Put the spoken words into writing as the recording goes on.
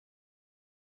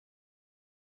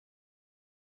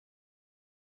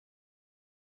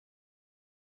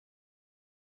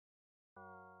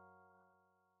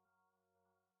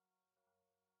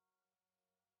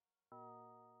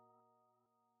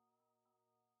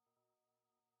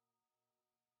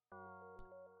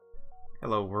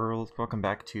Hello world, welcome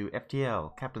back to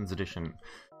FTL, Captain's Edition.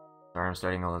 Sorry I'm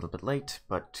starting a little bit late,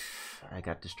 but I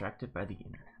got distracted by the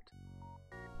internet.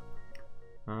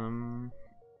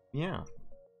 Yeah.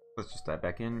 Let's just dive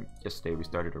back in. Yesterday we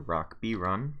started a Rock B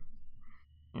run.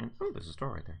 And, oh, there's a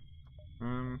store right there.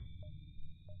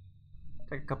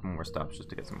 Take a couple more stops just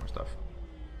to get some more stuff.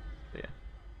 But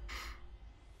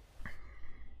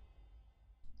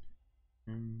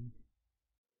yeah.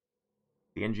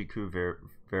 The NG crew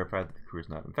verified that the crew is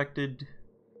not infected.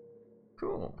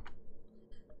 Cool.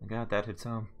 I got that hits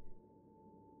home.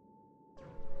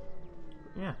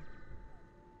 Yeah.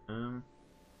 I'm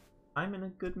in a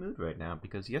good mood right now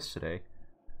because yesterday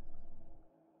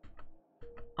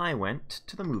I went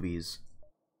to the movies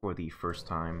for the first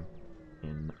time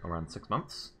in around 6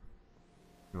 months.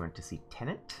 We went to see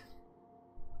Tenet,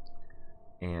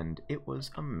 and it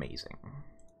was amazing.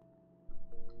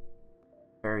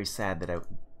 Very sad that I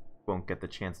won't get the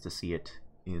chance to see it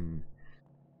in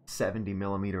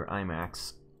 70mm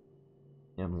IMAX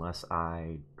unless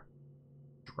I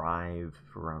drive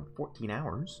for around 14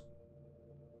 hours.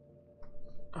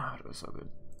 Oh, it was so good.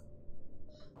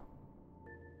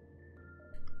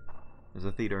 There's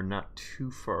a theater not too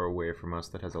far away from us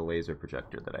that has a laser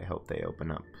projector that I hope they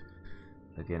open up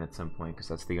again at some point, because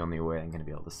that's the only way I'm going to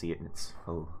be able to see it in its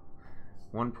full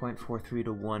 1.43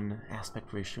 to 1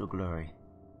 aspect ratio glory.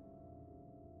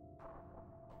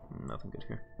 Nothing good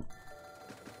here.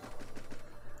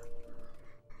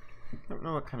 I don't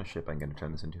know what kind of ship I'm going to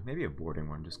turn this into. Maybe a boarding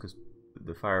one, just because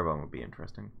the firebomb would be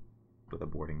interesting with a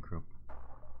boarding crew.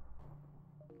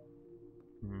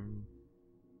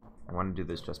 I want to do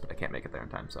this just, but I can't make it there in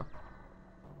time, so.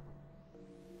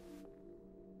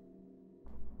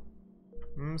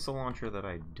 Missile launcher that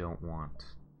I don't want.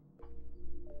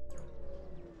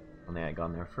 Only I got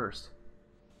in there first.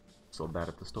 Sold that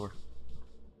at the store.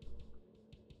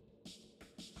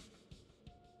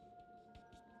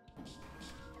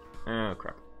 Oh,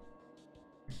 crap.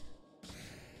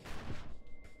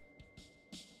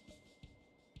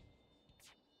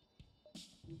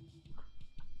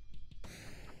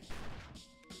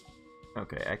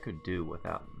 Okay, I could do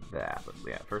without that, but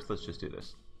yeah, first let's just do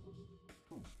this.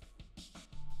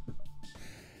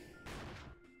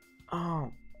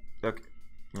 Oh, okay.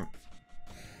 Yeah.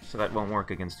 So that won't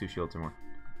work against 2 shields or more.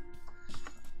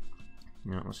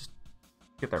 You know, let's just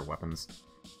get their weapons.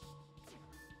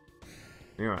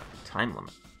 We're on a time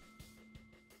limit.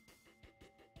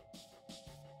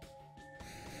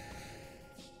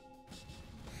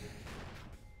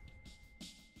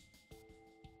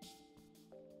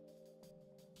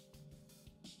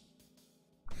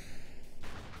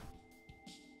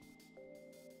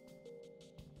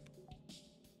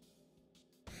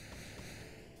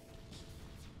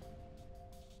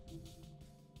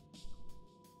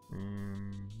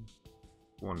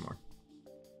 One more.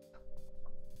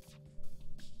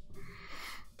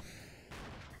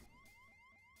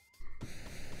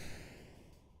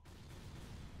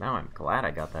 Now I'm glad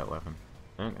I got that weapon.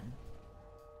 Okay.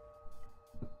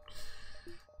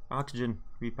 Oxygen.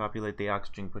 Repopulate the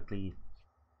oxygen quickly.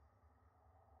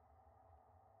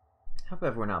 Hope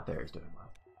everyone out there is doing well.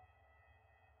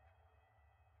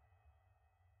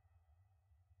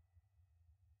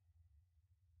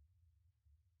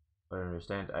 I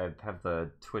understand. I have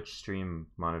the Twitch stream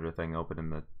monitor thing open in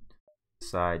the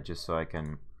side just so I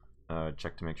can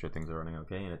check to make sure things are running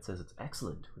okay, and it says it's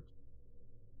excellent.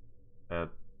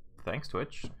 Thanks,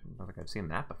 Twitch. I don't think I've seen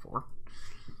that before.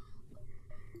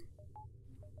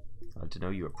 Glad to know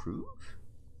you approve?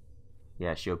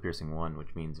 Yeah, shield piercing 1,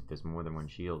 which means if there's more than one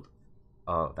shield.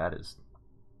 Oh, that is...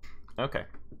 Okay.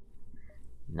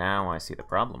 Now I see the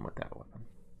problem with that weapon.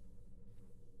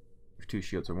 If 2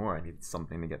 shields or more, I need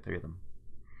something to get 3 of them.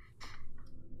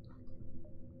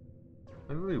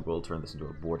 I really will turn this into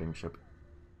a boarding ship.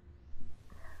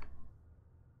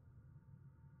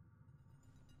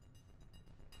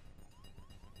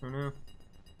 Oh no.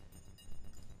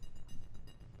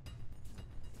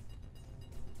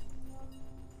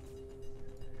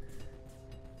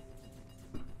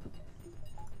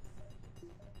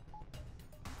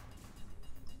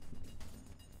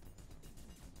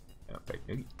 Okay,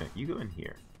 no, you go in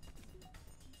here.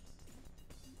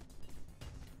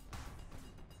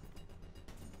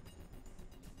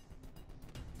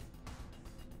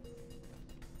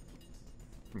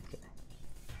 Okay.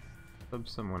 Sub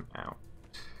someone out.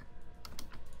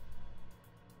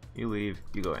 You leave,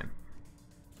 you go in.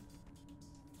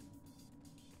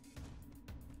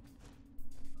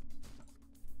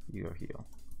 You go heal.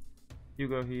 You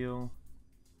go heal.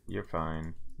 You're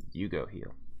fine. You go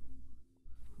heal.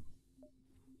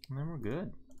 And then we're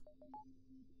good.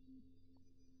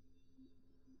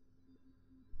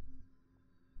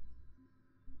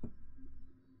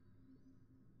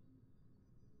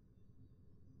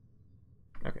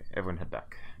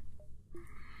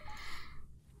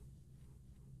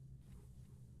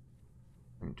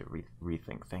 time to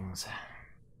rethink things.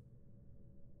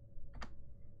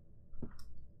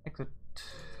 Exit.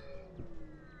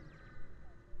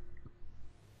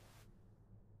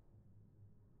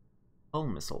 Hull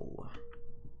missile.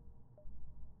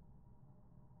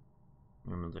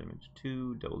 Normal damage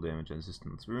 2, double damage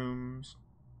resistance rooms.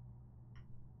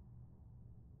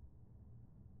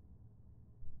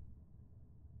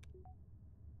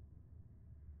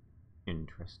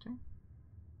 Interesting.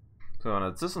 So on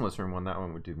a systemless room one, that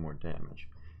one would do more damage.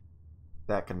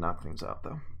 That can knock things out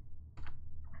though.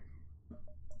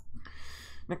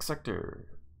 Next sector.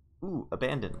 Ooh,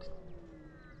 abandoned.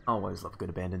 Always love a good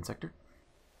abandoned sector.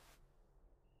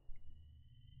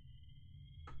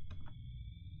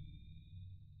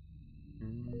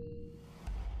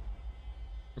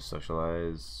 Just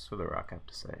socialize. What does the rock have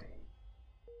to say?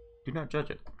 Do not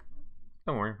judge it.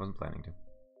 Don't worry, wasn't planning to.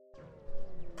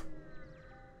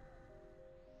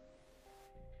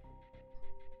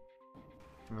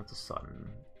 That's a sun.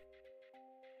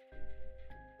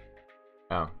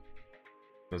 Oh.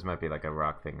 This might be like a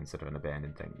rock thing instead of an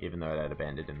abandoned thing, even though it had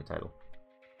abandoned in the title.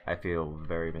 I feel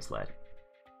very misled.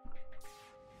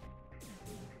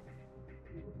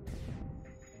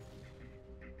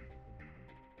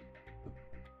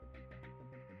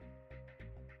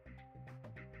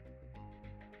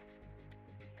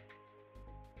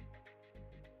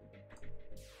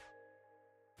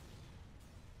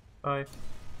 Bye.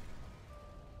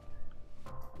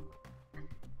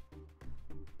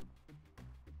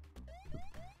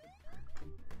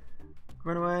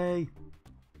 Run away!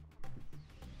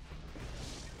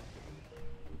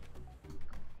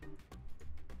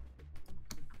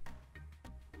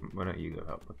 Why don't you go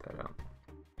help put that out?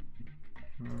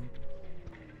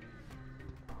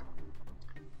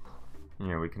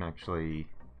 Yeah, we can actually...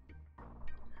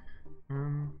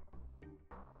 Oh,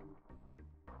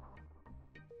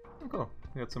 cool.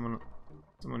 We got someone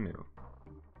new.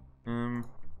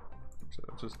 So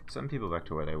just send people back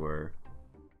to where they were.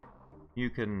 You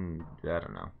can, I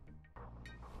don't know.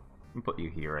 I'll put you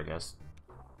here, I guess.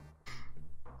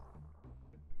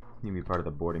 You can be part of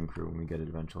the boarding crew when we get it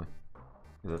eventually.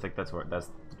 Because I think that's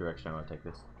the direction I want to take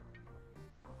this.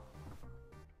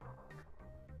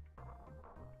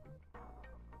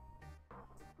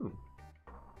 Ooh.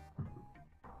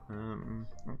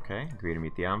 Okay, agree to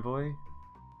meet the envoy.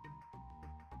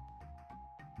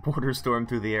 Border storm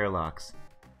through the airlocks.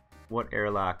 What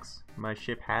airlocks? My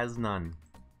ship has none.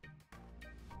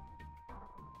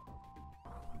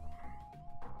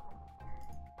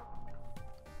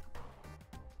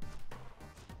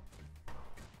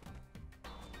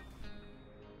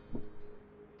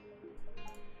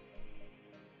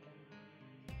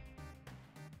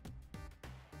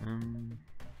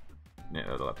 Yeah,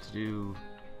 that'll have to do.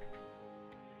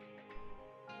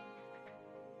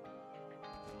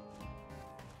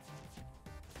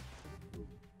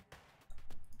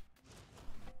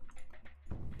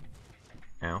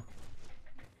 Ow.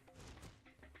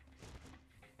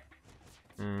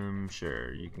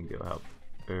 Sure, you can go help.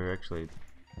 Or actually,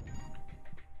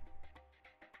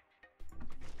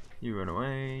 you run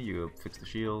away, you go fix the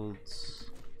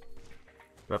shields.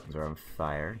 Weapons are on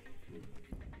fire.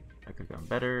 That could have gone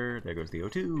better. There goes the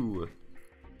O2.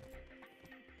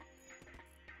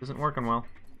 Isn't working well.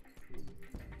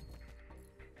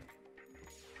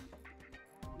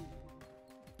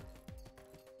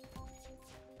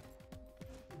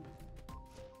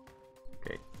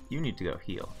 Okay, you need to go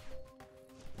heal.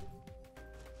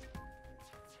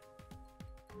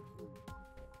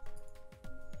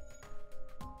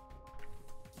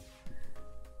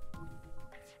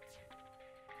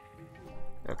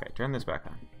 Okay, turn this back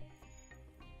on.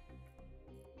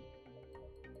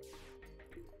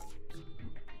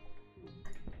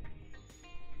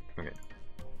 Okay.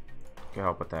 Go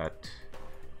help with that.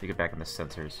 You get back in the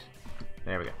sensors.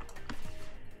 There we go.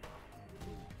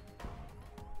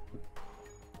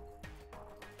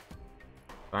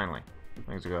 Finally.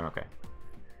 Things are going okay.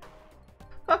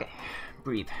 Okay.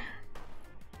 Breathe.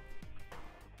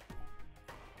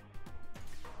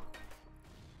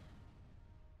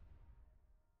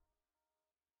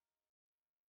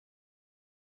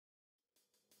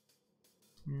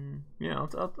 Yeah,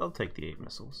 I'll take the 8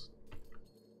 missiles.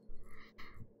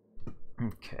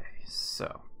 Okay,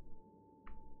 so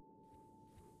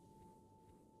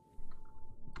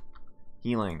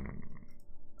healing.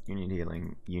 You need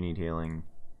healing. You need healing.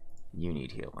 You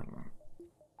need healing.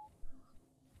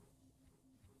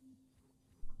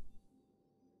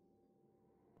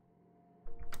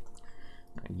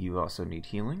 Now you also need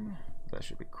healing. That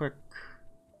should be quick.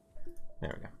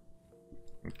 There we go.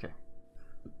 Okay.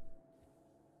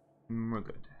 We're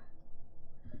good.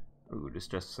 Ooh,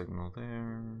 distress signal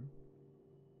there.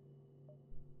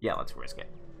 Yeah, let's risk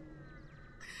it.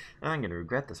 I'm gonna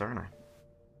regret this, aren't I?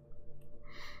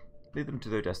 Lead them to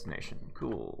their destination.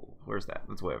 Cool. Where's that?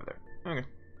 That's way over there. Okay.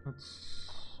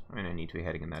 That's... I mean, I need to be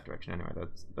heading in that direction anyway.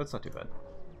 That's not too bad.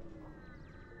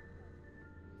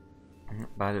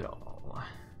 Not bad at all.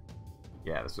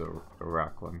 Yeah, this is a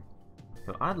rock one.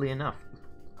 So oddly enough,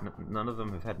 none of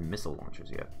them have had missile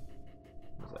launchers yet.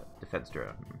 What's that? Defense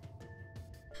drone.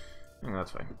 Oh,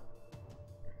 that's fine.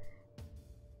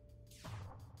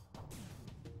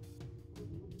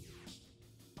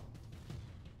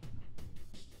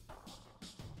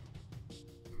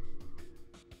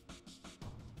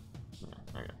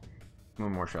 Yeah, okay.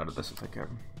 One more shot at this if I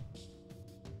can.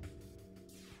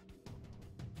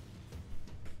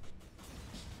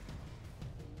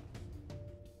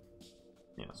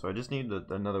 Yeah, so I just need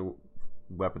another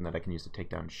weapon that I can use to take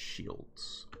down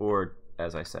shields. Or,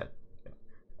 as I said,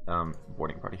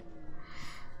 boarding party.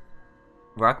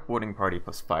 Rock boarding party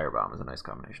plus firebomb is a nice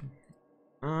combination.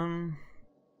 Ram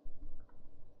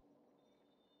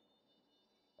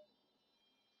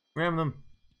them.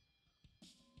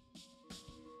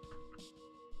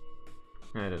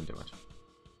 I didn't do much.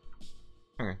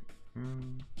 Okay.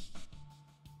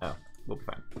 Oh, we'll be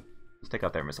fine. Let's take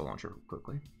out their missile launcher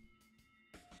quickly.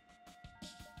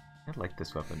 I like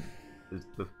this weapon.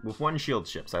 With one shield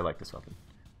ships, I like this weapon.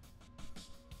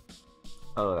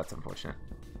 Oh, that's unfortunate.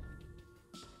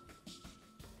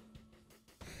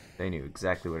 They knew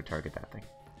exactly where to target that thing.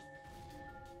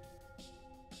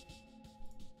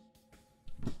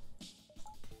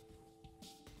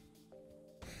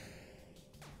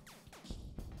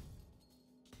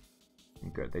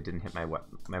 Good, they didn't hit my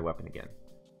weapon again.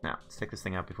 Now, let's take this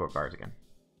thing out before it fires again.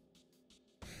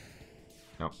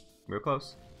 Nope, real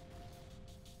close.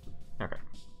 Okay.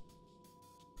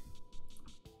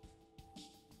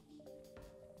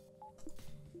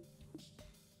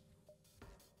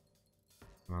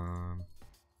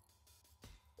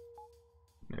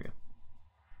 There we go.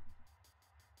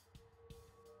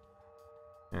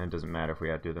 And it doesn't matter if we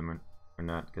outdo them or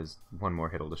not, because one more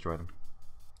hit will destroy them.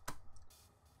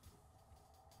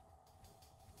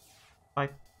 Bye.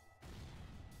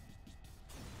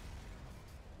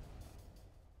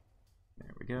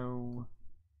 There we go.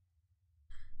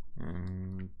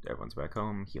 And everyone's back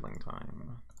home. Healing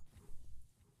time.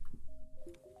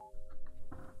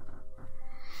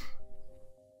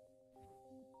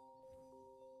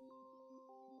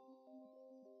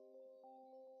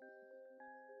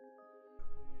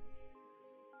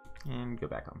 And go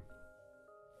back home.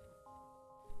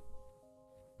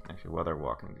 Actually, while they're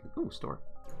walking... Ooh, store.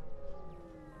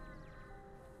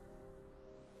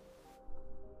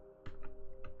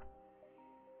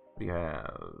 We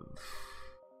have...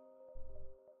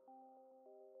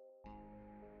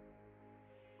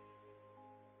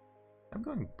 I'm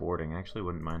going boarding. I actually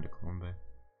wouldn't mind a Colombe.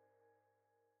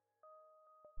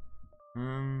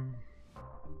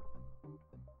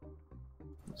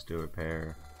 Let's do a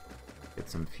repair. Get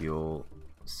some fuel.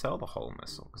 Sell the hull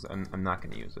missile, because I'm not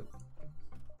going to use it.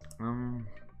 Do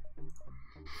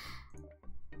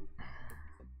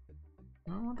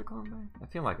I want the Colombe? I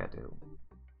feel like I do.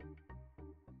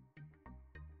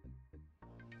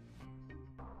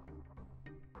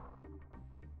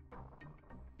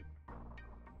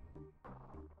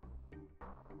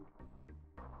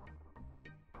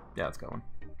 Yeah, let's go one.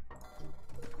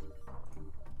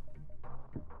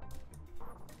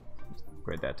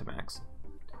 Upgrade that to max.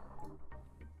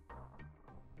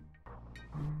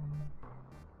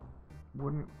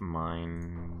 Wouldn't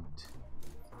mind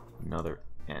another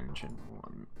engine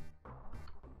one.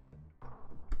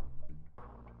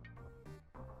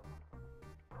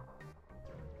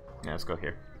 Yeah, let's go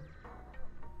here.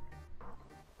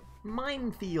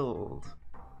 Minefield!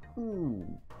 Ooh.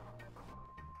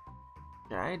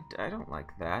 Yeah, I don't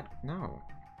like that. No.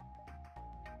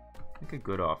 Make a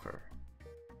good offer.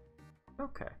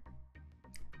 Okay.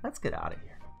 Let's get out of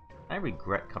here. I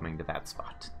regret coming to that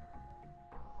spot.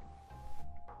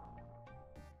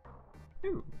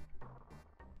 Ooh.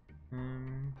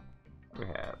 We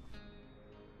have...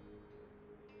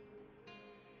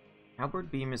 Halberd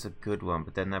Beam is a good one,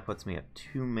 but then that puts me at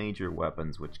two major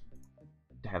weapons which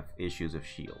have issues of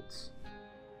shields.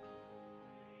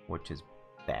 Which is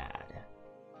bad.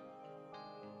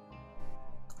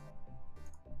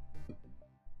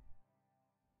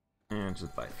 And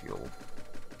just buy fuel.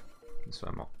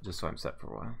 Just so I'm set for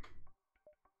a while.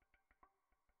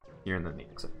 You're in the main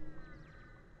exit.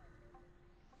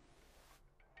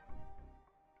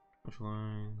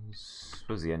 Specialize.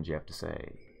 What does the NG have to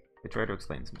say? They try to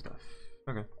explain some stuff.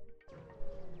 Okay.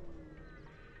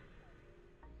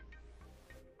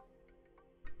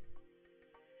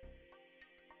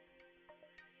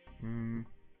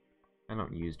 I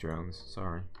don't use drones,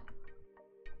 sorry.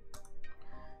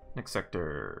 Next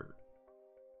sector.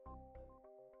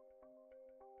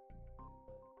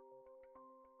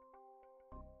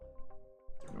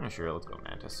 Oh, sure, let's go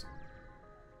Mantis.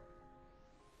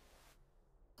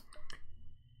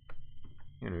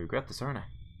 You're gonna regret this, aren't I?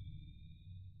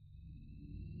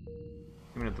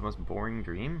 Even at the most boring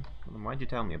dream? Well, then why'd you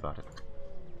tell me about it?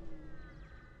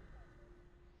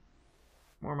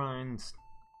 More mines.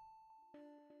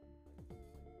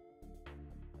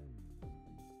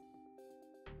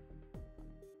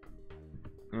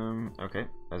 Okay,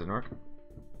 that didn't work.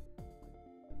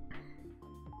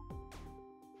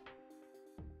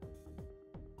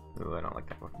 Oh, I don't like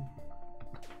that weapon.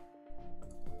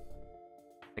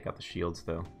 Take out the shields,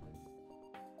 though.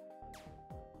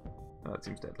 Oh, that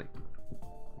seems deadly.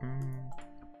 And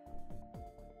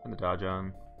the dodge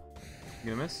on.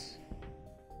 You gonna miss?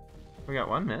 We got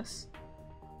one miss.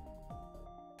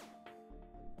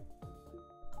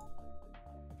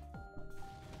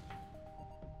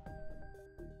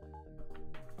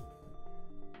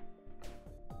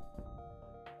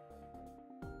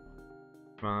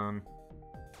 Come on.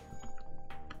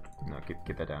 No,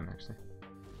 get that down, actually.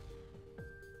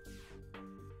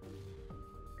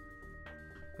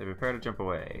 They prepare to jump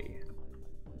away.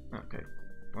 Okay.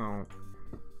 Well...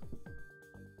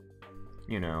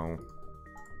 You know...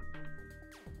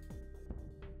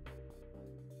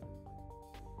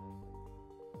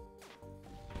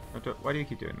 Why do you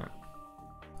keep doing that?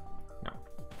 No.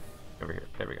 Over here.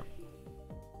 There we go.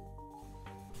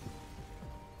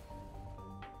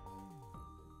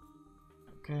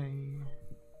 Okay.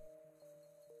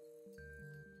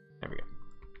 There we go.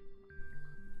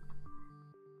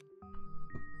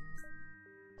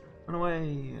 Run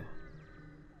away!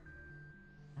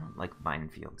 I don't like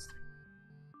minefields.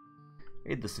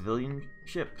 Raid the civilian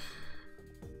ship.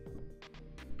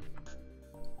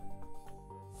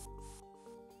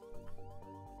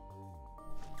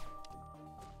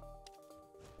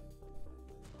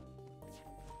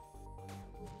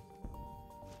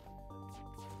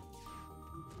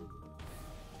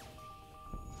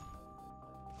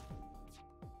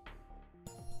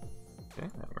 Okay,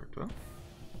 that worked well.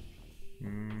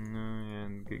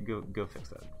 And go fix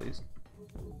that, please.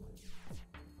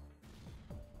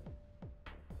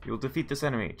 You'll defeat this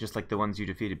enemy, just like the ones you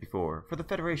defeated before. For the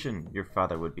Federation, your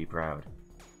father would be proud.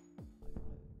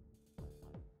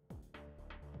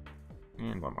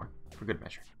 And one more, for good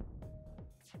measure.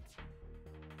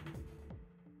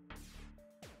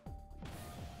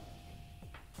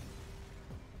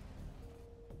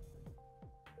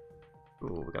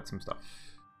 Cool, we got some stuff.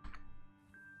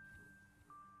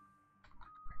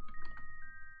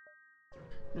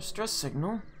 Distress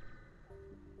signal.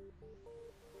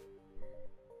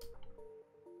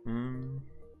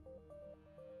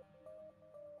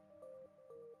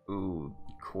 Ooh,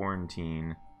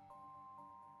 quarantine.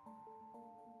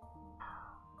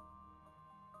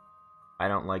 I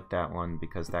don't like that one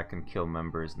because that can kill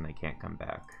members and they can't come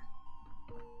back.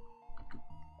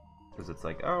 Because it's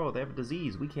like, oh, they have a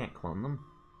disease, we can't clone them.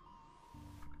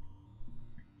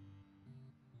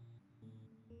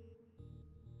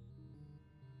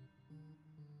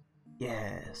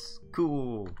 Yes,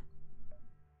 cool.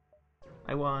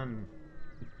 I won.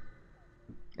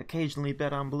 Occasionally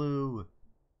bet on blue.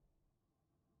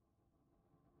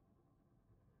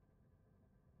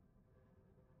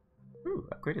 Ooh,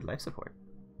 upgraded life support.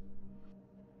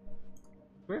 Do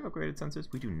we have upgraded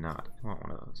sensors? We do not. I want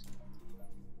one of those.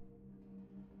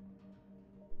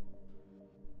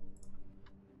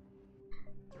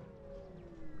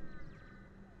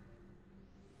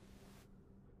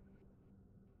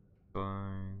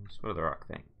 What do the rock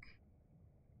think?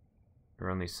 There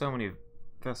are only so many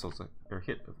vessels that are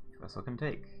hit a vessel can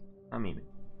take. I mean,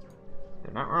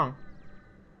 they're not wrong.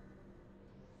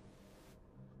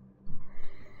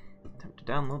 Time to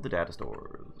download the data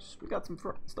stores. We got some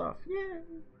stuff. Yeah.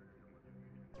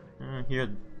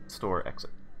 Here, store exit.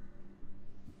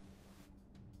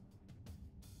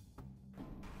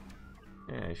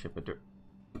 Yeah, ship a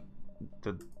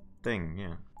the thing.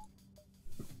 Yeah.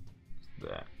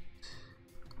 That.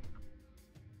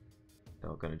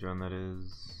 What kind of drone that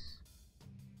is?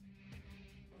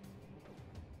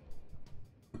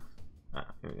 Ah,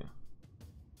 here we go.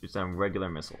 Do some regular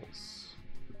missiles.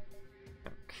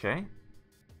 Okay.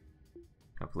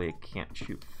 Hopefully it can't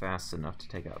shoot fast enough to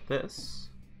take out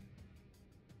this.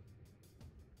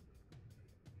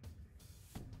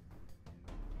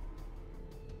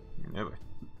 Never.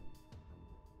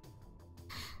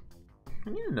 I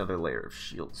need another layer of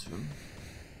shield soon.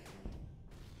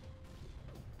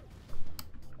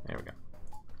 There we go.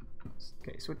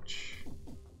 Okay, switch.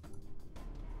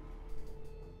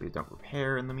 Please don't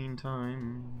repair in the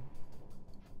meantime.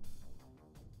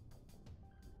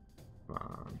 Come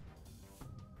on.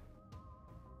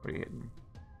 What are you hitting?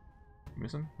 You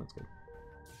missing? That's good.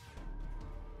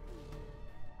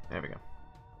 There we go.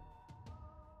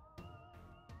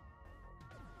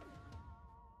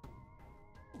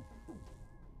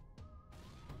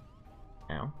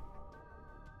 Ow.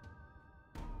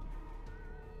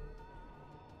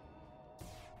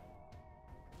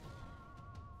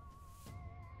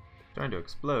 Trying to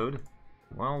explode.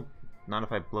 Well, not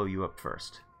if I blow you up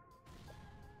first.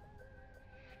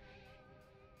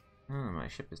 Oh, my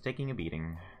ship is taking a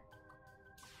beating.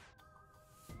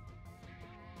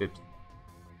 Oops.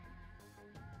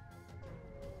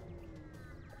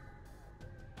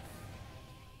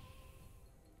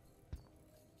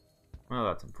 Well,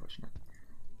 that's unfortunate.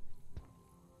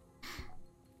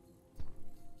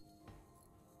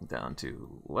 Down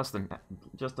to less than,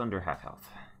 just under half health.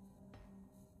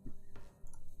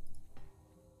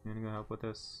 You gonna go help with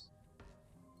this?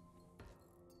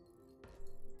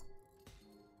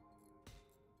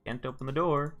 Can't open the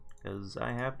door, because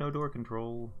I have no door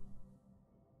control.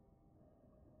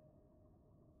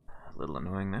 A little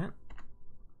annoying, that.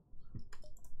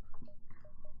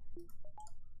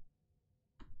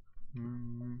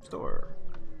 Store.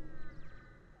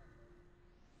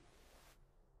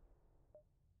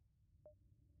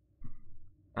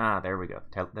 Ah, there we go.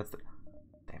 That's the.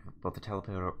 They have both the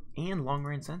teleporter and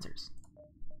long-range sensors.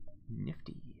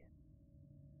 Nifty.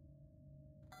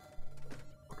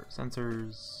 Order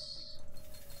sensors,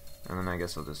 and then I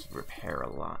guess I'll just repair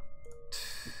a lot.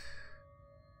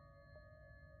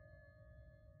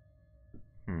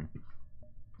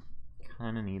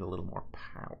 Kind of need a little more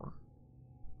power.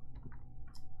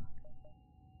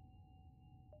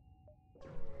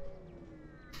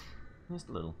 Just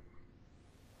a little.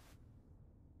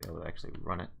 Be able to actually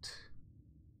run it.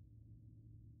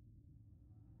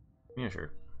 Yeah,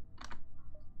 sure.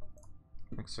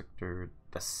 Next sector,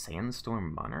 the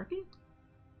Sandstorm Monarchy?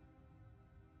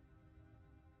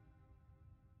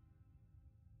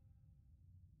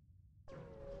 I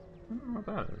don't know what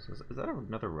that is. Is that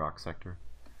another rock sector?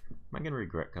 Am I gonna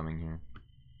regret coming here?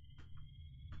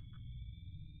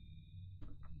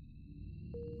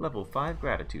 Level 5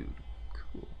 gratitude.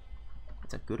 Cool.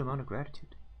 That's a good amount of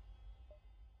gratitude.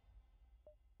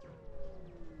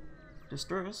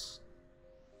 Distress.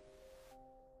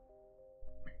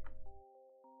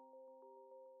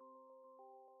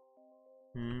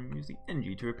 Use the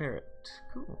NG to repair it.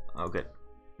 Cool. Oh, good.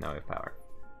 Now we have power.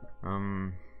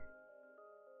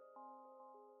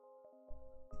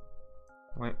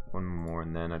 Wait, one more,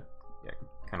 and then I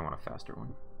kind of want a faster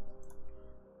one.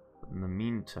 But in the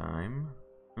meantime,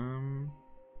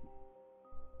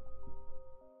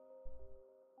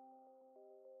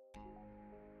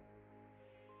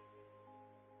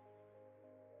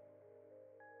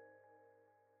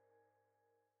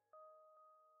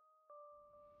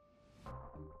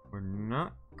 we're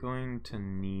not going to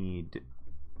need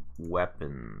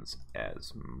weapons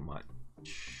as much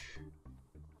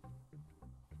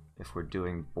if we're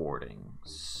doing boarding,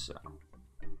 so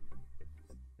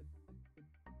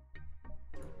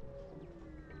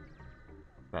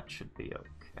that should be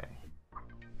okay.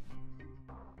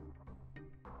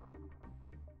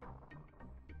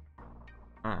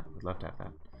 Ah, we'd love to have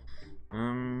that.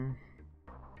 Run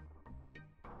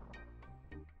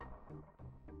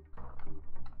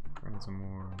some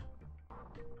more.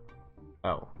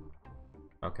 Oh.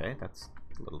 Okay, that's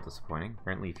a little disappointing.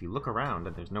 Apparently, if you look around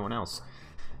and there's no one else,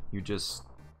 you just...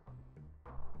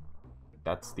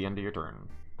 that's the end of your turn.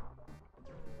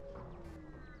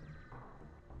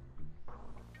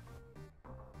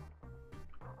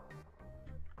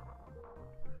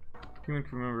 Human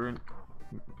crew member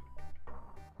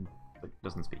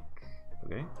doesn't speak.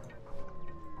 Okay.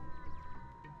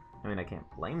 I mean, I can't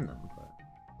blame them, but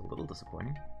it's a little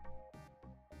disappointing.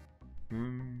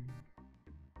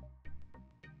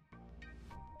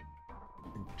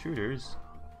 Intruders.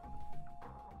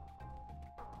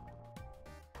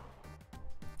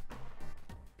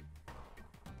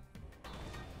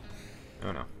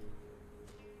 Oh no.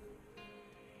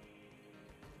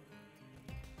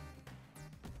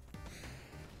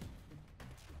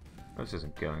 This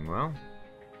isn't going well.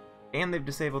 And they've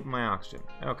disabled my oxygen.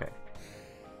 Okay.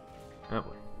 Oh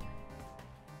boy.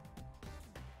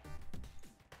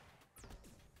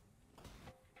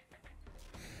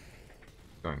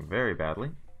 Going very badly.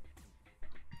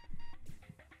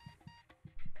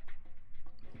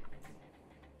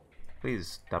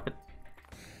 Please stop it.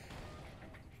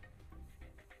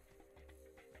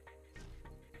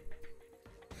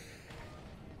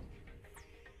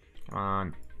 Come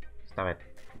on. Stop it.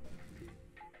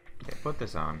 Okay, put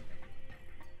this on.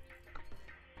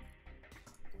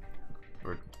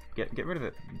 Or get rid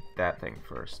of that thing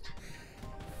first.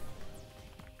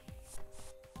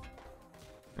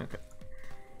 Okay.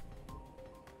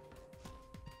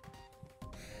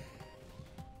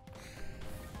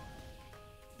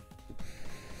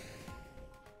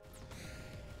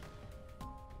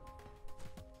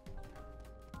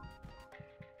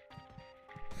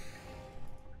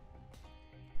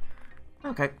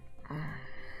 Okay.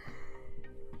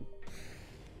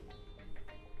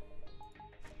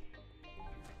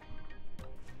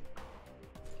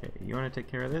 Okay, you want to take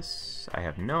care of this? I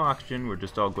have no oxygen. We're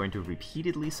just all going to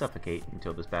repeatedly suffocate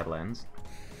until this battle ends.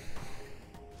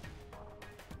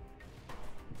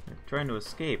 They're trying to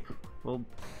escape. Well,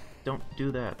 don't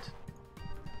do that.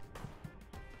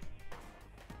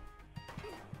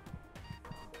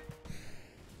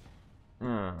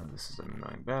 This is an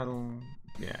annoying battle.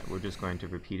 Yeah, we're just going to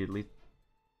repeatedly...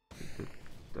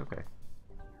 Okay.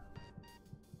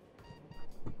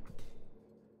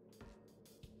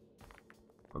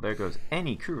 Well, there goes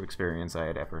any crew experience I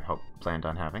had ever planned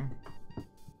on having.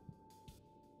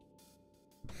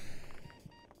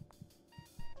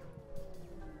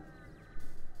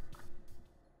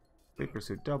 Sleep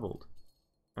pursuit doubled.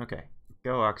 Okay.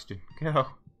 Go, oxygen. Go!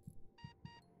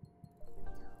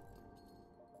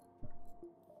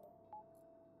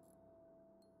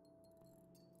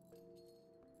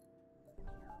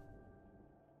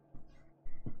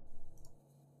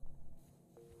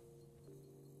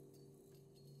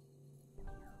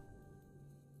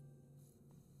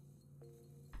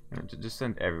 Just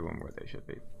send everyone where they should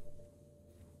be.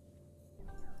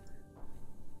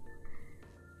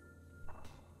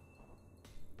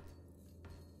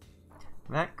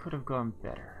 That could have gone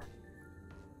better.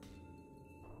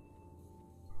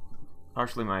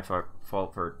 Partially my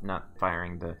fault for not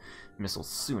firing the missiles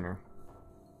sooner.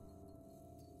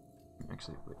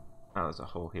 Actually, wait. Oh, there's a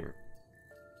hole here.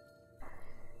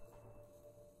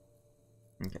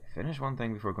 Okay, finish one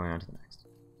thing before going on to the next.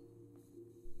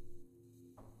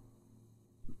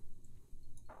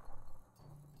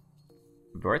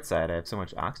 Bright side, I have so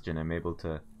much oxygen, I'm able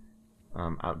to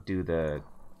outdo the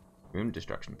room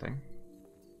destruction thing.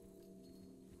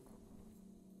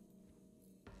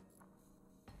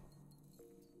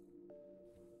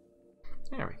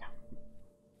 There we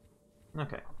go.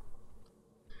 Okay.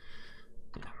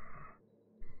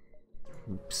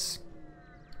 Oops.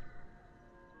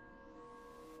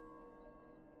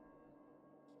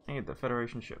 I need the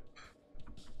Federation ship.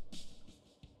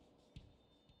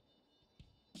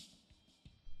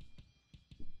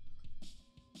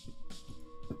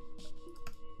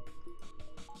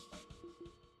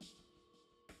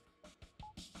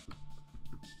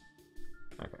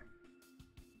 Okay.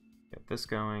 Get this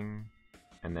going,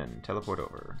 and then teleport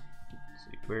over. Let's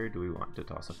see, where do we want to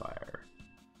toss a fire?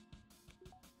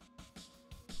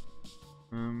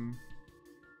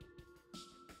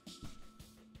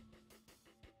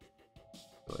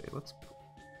 Wait, let's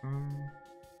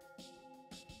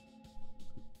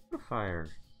put a fire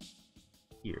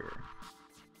here.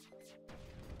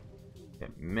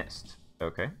 It missed.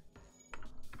 Okay.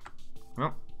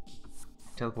 Well,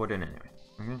 teleport in anyway.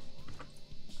 Okay.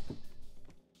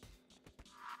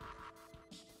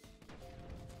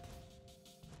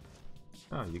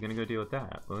 Oh, you're gonna go deal with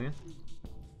that, will you?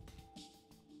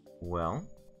 Well,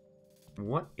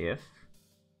 what if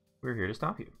we're here to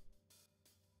stop you?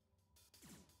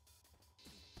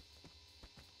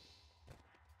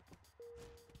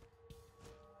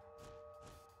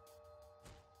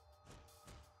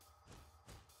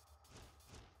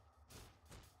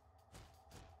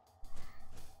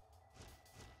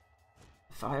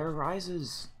 Fire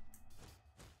rises.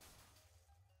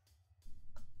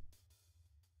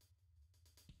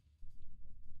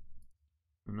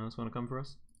 Anyone else want to come for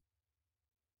us?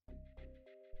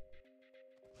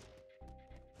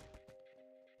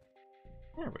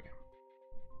 There we go.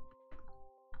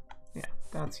 Yeah,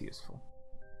 that's useful.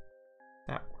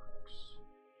 That works.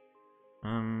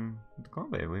 The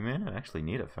Colombe, we may not actually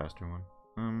need a faster one.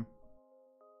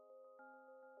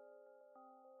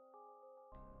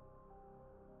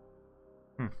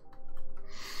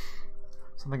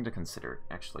 Something to consider.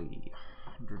 Actually,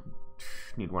 100,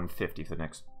 need 150 for the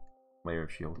next layer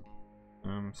of shield.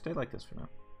 Stay like this for now.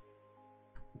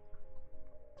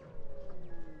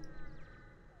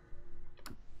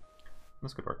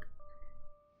 This could work.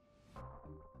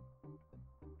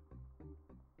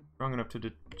 Strong enough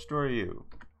to destroy you.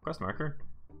 Quest marker.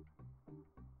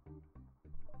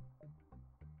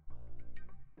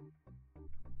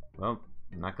 Well,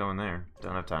 not going there.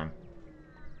 Don't have time.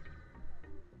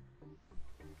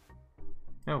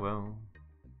 Oh well.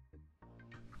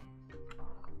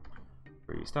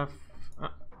 Free stuff. Oh,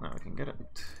 now we can get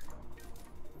it.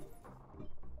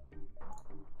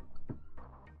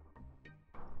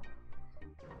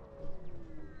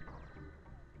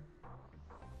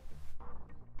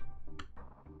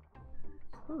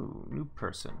 Ooh, new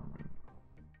person.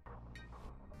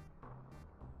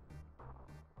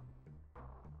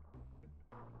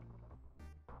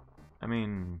 I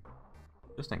mean,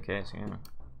 just in case, yeah.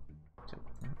 So,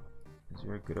 because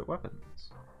you're good at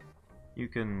weapons. You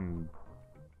can...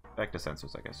 Back to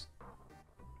sensors, I guess.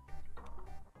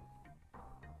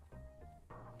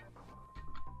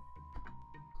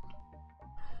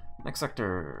 Next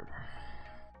sector.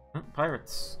 Oh,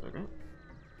 pirates. Okay.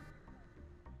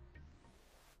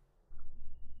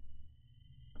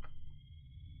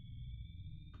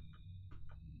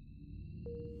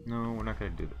 No, we're not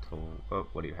gonna do the toll. Oh,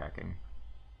 what are you hacking?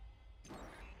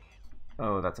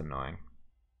 Oh, that's annoying.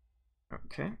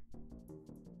 Okay.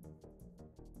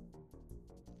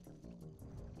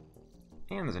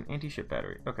 And there's an anti-ship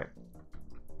battery. Okay.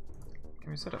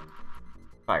 Can we set up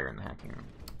fire in the hacking room?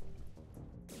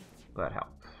 Will that help?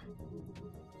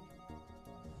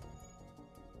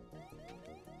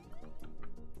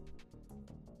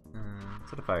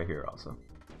 Set a fire here also.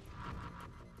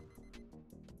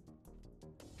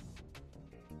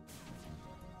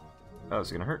 Oh, is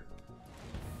it gonna hurt?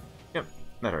 Yep,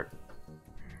 that hurt.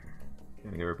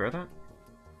 Gonna go repair that?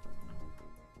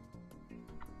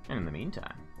 And in the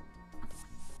meantime...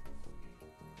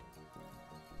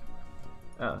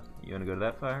 Oh, you wanna go to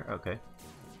that fire? Okay.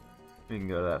 We can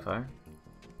go to that fire.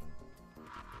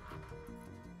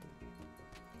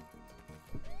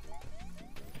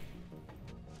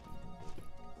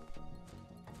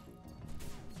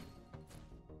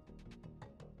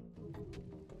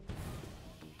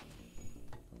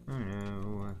 Oh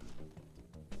no.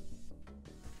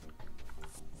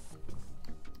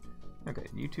 Okay,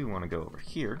 you two want to go over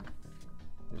here,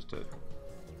 just to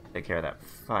take care of that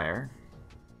fire.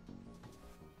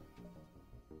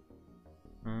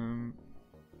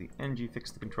 The NG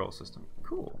fixed the control system.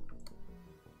 Cool.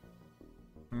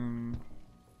 You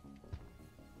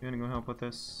wanna go help with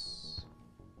this?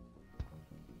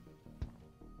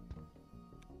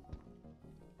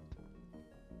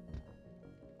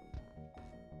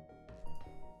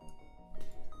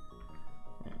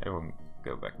 Everyone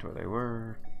go back to where they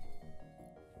were.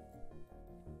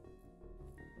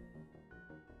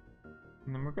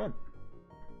 And then we're good.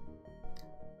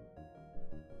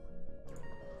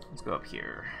 Let's go up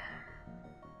here.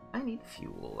 I need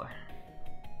fuel.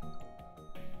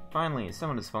 Finally,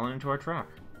 someone has fallen into our trap.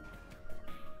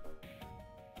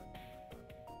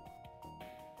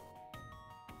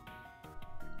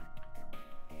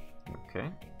 Okay.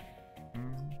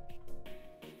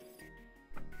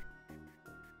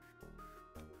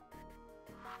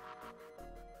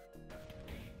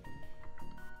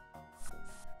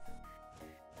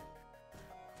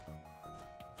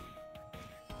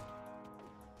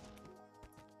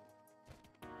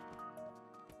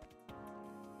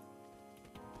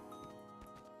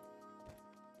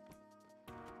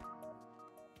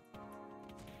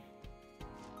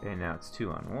 Okay, now it's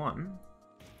 2-on-1.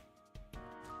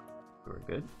 We're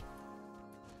good.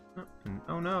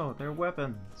 Oh no, they're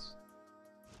weapons!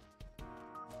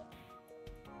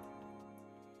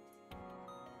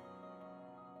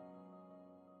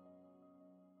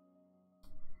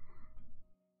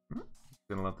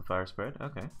 Gonna let the fire spread?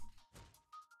 Okay.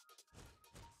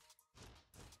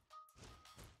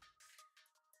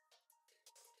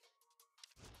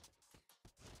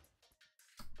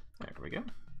 There we go.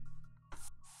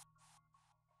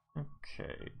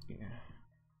 Okay.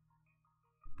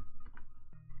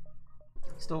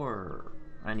 Store.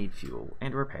 I need fuel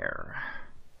and repair.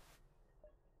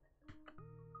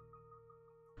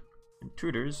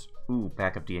 Intruders. Ooh,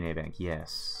 backup DNA bank.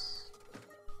 Yes.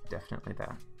 Definitely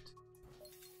that.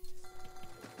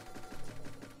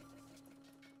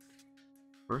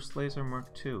 Burst laser Mark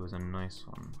II is a nice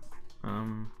one.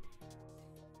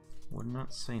 Would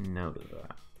not say no to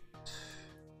that.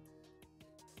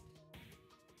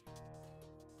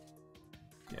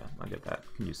 Yeah, I'll get that.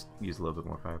 Can use a little bit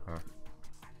more firepower.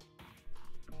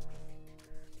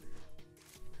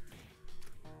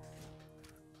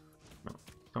 No,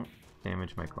 don't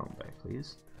damage my clone bay,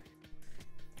 please.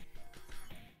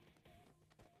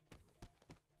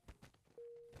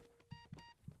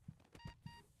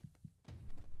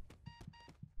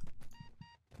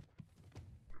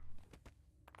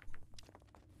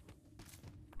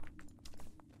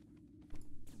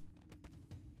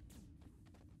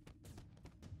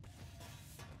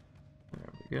 There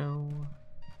we go.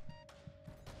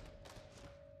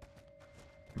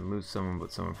 lose someone,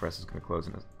 but someone for us is going to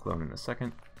clone in a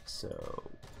second. So,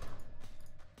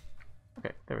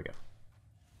 okay, there we go.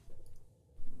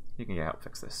 You can help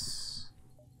fix this.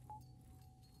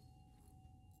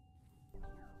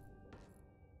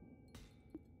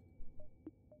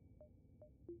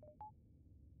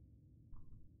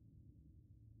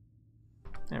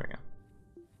 There we go.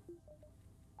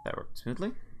 That worked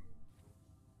smoothly.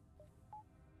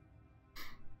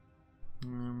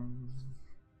 Where do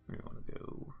we want to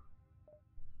go?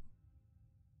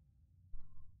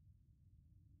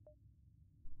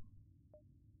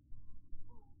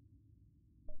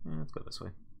 Let's go this way.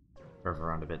 Curve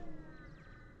around a bit.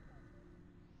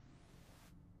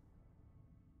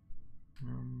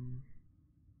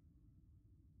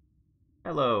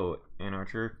 Hello, Ann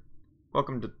Archer.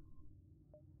 Welcome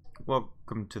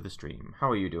to the stream. How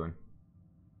are you doing?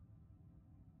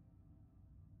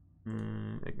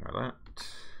 Ignore that.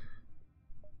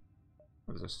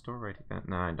 There's a store right here.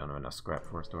 No, I don't have enough scrap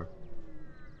for a store.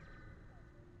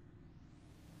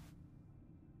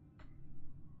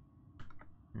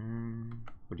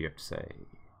 What do you have to say?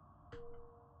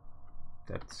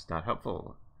 That's not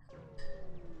helpful.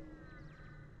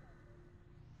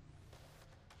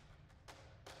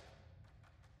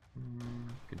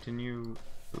 Continue.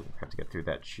 Ooh, have to get through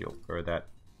that shield or that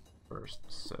burst.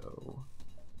 So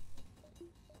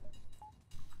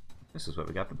this is what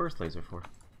we got the burst laser for.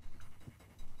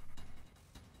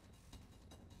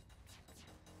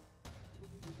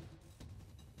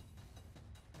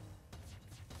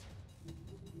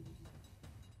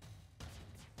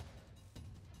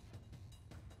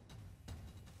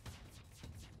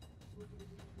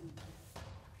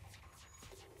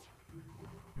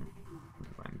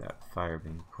 Find that fire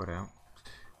being put out.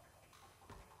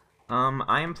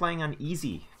 I am playing on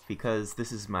easy because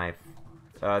this is my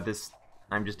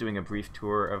I'm just doing a brief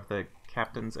tour of the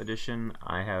Captain's Edition.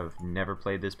 I have never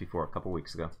played this before, a couple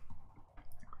weeks ago.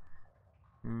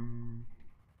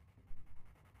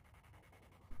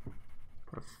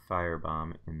 Put a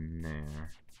firebomb in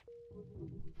there.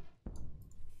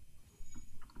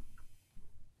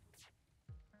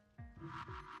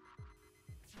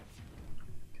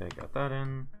 Okay, got that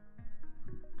in.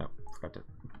 Oh, forgot to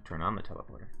turn on the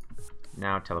teleporter.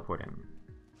 Now teleport in.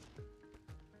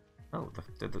 Oh,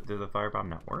 did the firebomb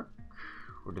not work?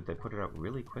 Or did they put it out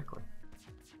really quickly?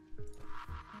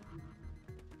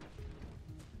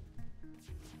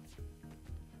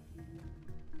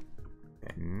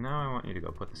 Okay, now I want you to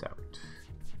go put this out.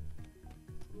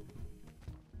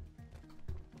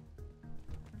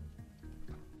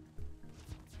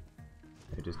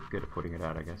 They're just good at putting it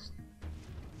out, I guess.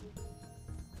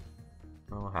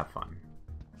 Well, have fun.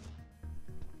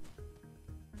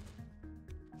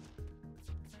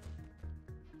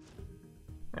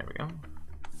 There we go.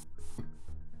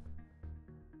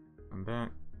 I'm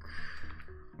back.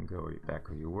 Go back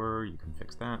where you were. You can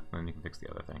fix that, and then you can fix the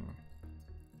other thing.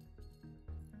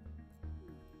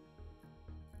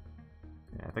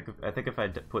 Yeah, I think if I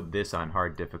put this on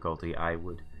hard difficulty, I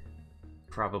would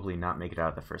probably not make it out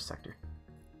of the first sector.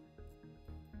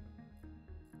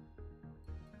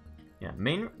 Yeah,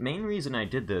 main reason I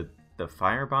did the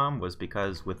firebomb was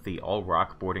because with the all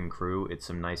rock boarding crew, it's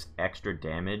some nice extra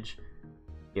damage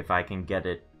if I can get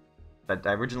it. But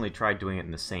I originally tried doing it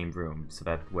in the same room, so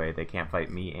that way they can't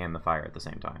fight me and the fire at the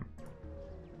same time.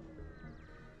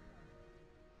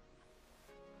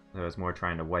 So I was more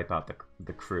trying to wipe out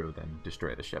the crew than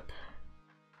destroy the ship.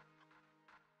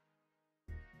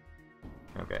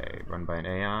 Okay, run by an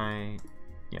AI.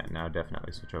 Yeah, now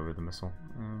definitely switch over the missile.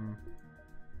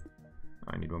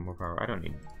 I need one more power. I don't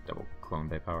need double clone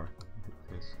bay power.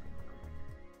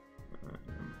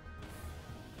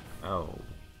 Oh.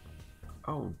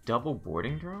 Oh, double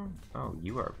boarding drone? Oh,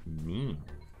 you are mean.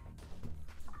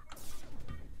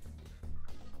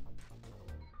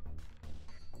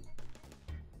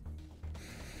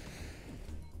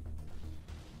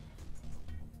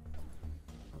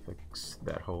 Fix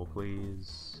that hole,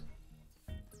 please.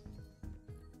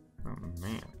 Oh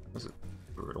man, this is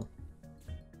brutal.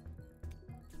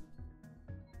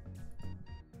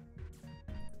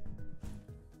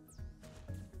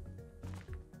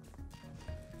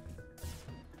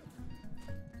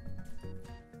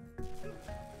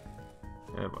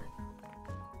 Oh boy.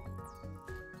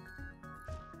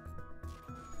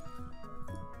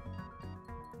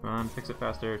 Come on, fix it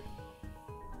faster.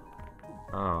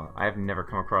 Oh, I've never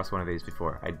come across one of these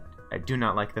before. I do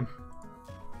not like them.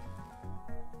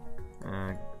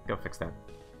 Go fix that.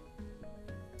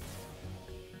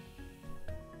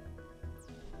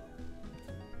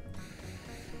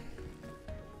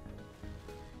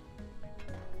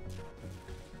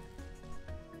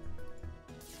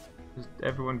 Just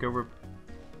everyone go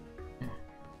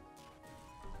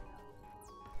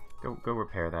go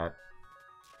repair that.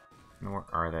 Where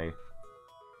are they?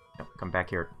 Yep, come back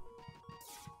here.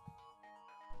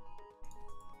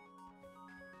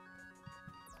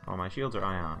 All my shields are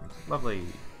ions. Lovely.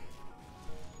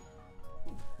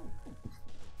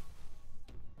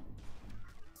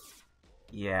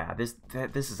 Yeah, this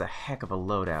is a heck of a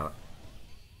loadout.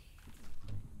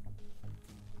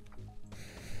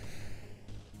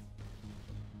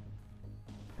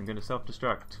 I'm gonna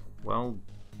self-destruct. Well,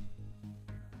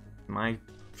 my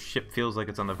ship feels like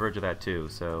it's on the verge of that too,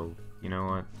 so you know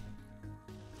what?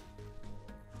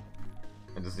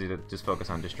 I just need to just focus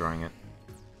on destroying it.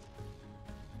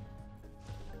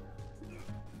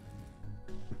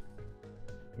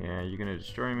 Yeah, you're gonna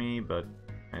destroy me, but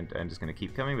I'm just gonna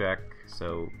keep coming back,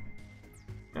 so...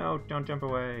 No, don't jump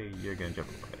away! You're gonna jump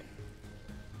away.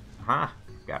 Aha!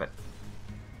 Got it.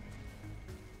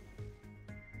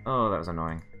 Oh, that was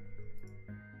annoying.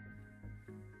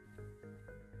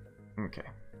 Okay.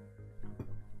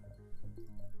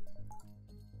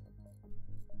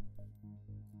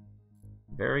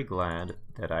 Very glad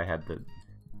that I had the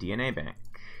DNA bank.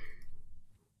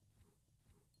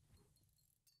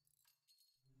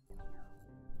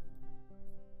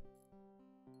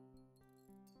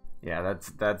 Yeah,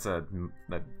 that's a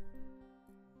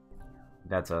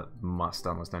must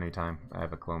almost any time I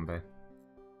have a clone bay.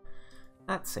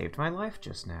 That saved my life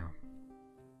just now.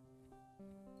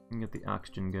 Get the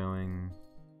oxygen going.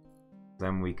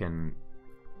 Then we can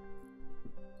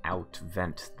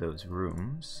out-vent those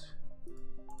rooms.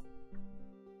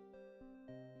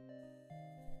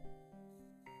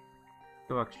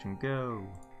 Go oxygen, go!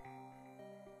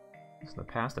 In the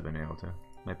past I've been able to.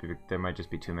 There might just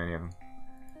be too many of them.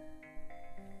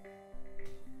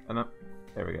 Oh no,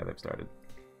 there we go, they've started.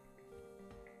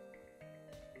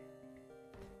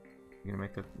 You gonna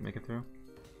make it through?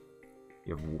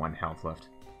 You have 1 health left.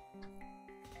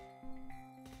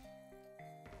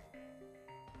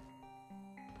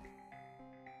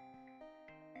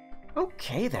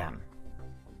 Okay then.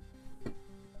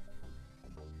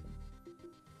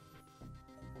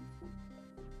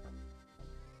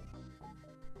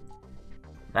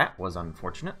 That was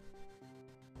unfortunate.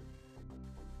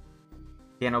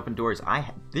 Can't open doors.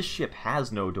 This ship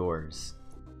has no doors.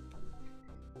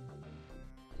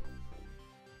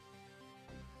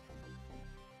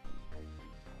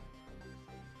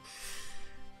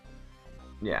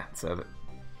 Yeah, so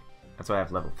that's why I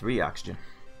have level 3 oxygen.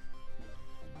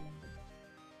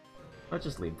 Let's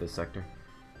just leave this sector.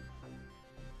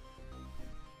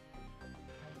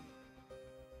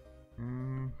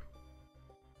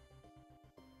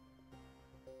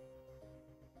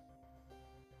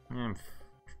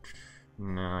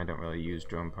 No, I don't really use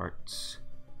drone parts.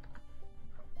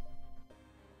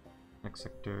 Next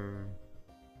sector.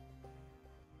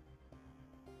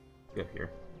 Go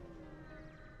here.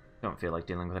 Don't feel like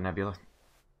dealing with a nebula.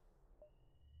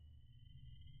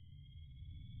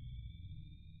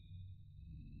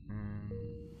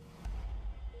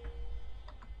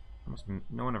 Almost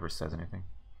no one ever says anything.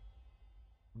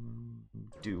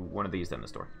 Do one of these then the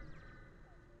store.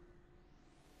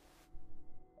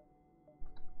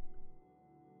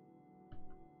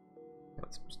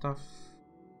 Got some stuff.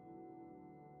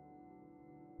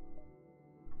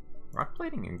 Rock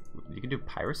plating? You can do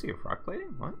piracy of rock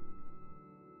plating? What?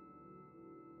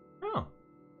 Oh.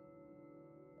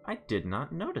 I did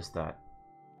not notice that.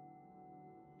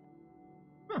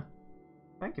 Huh.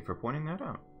 Thank you for pointing that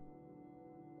out.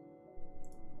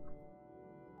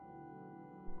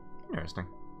 Interesting.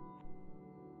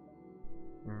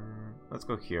 Let's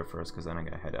go here first, because then I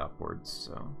gotta head upwards,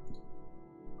 so...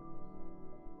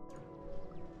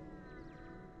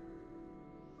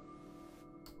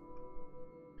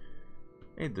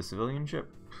 Aid the civilian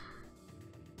ship.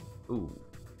 Ooh,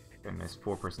 got a nice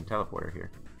 4-person teleporter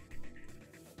here.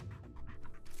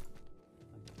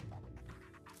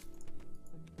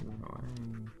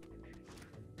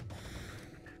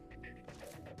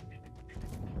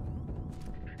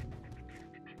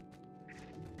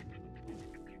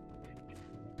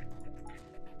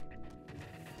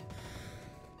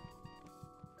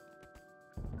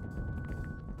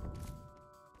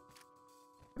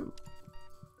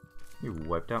 You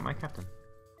wiped out my captain.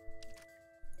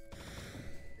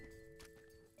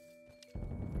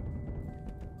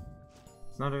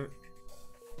 It's not a...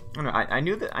 Oh no, I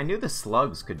knew the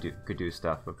slugs could do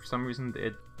stuff, but for some reason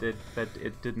it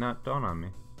did not dawn on me.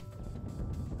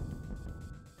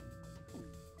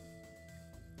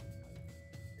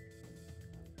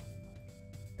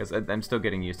 Because I'm still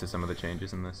getting used to some of the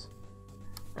changes in this.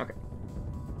 Okay.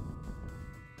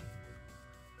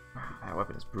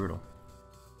 is brutal.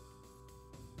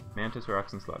 Mantis,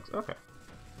 rocks, and slugs. Okay.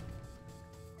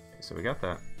 So we got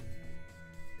that.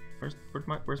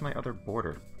 Where's my other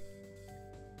border?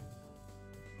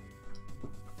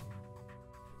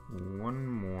 One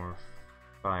more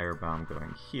firebomb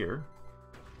going here.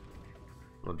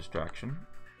 A little distraction.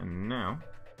 And now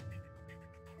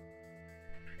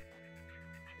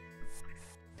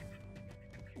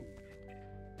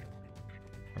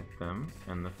hit them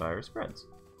and the fire spreads.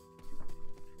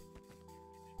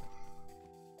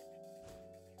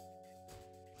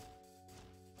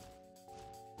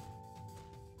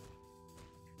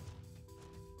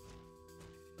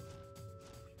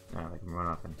 Now they can run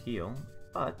up and heal,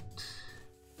 but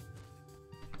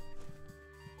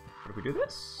what if we do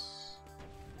this?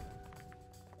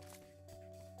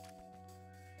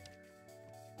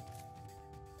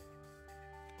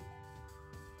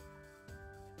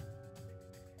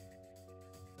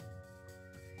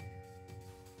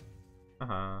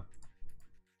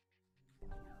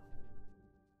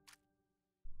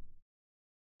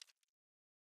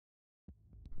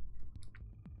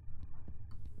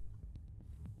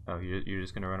 Oh, you're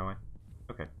just gonna run away?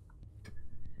 Okay.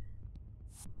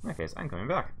 In that case, I'm coming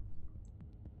back.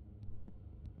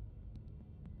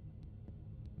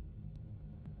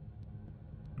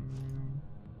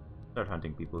 Start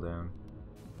hunting people down.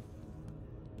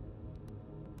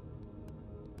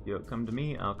 You come to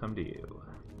me, I'll come to you.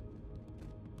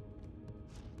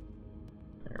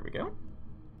 There we go.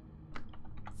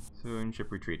 So,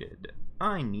 ship retreated.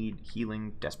 I need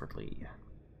healing desperately.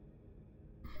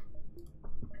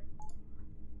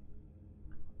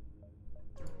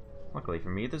 Luckily for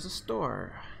me, there's a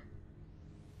store.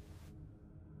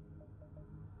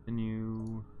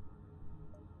 Menu.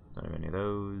 Don't have any of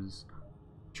those.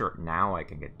 Sure, now I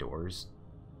can get doors.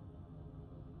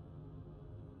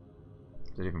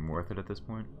 Is it even worth it at this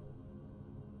point?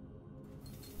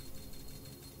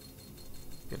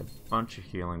 Get a bunch of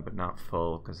healing, but not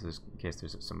full, because in case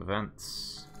there's some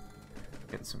events.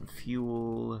 Get some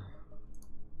fuel.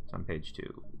 It's on page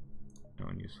 2. No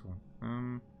one useful.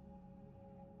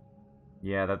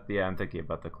 Yeah, I'm thinking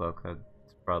about the cloak. That's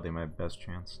probably my best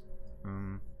chance.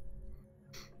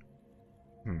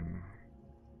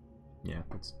 Yeah,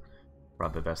 that's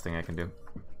probably the best thing I can do,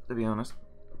 to be honest.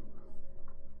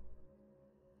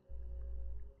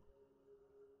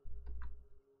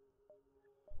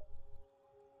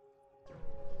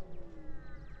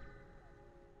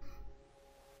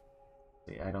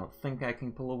 See, I don't think I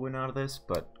can pull a win out of this,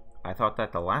 but I thought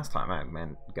that the last time I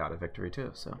got a victory too,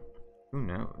 so who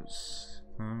knows?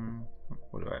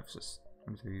 What do I have? Just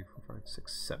 1, 2, 3, 4, 5,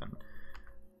 6, 7.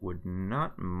 Would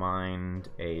not mind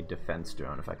a defense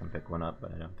drone if I can pick one up,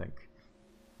 but I don't think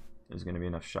there's going to be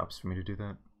enough shops for me to do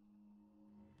that.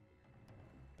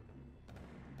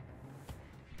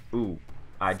 Ooh,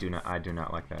 I do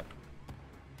not like that.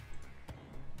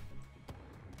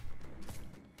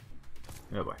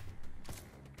 Oh boy.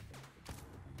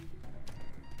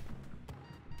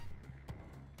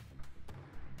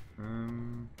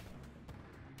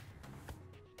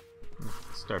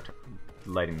 Start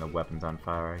lighting the weapons on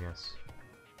fire, I guess.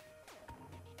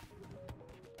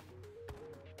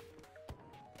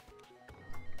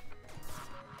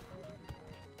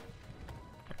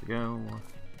 There we go.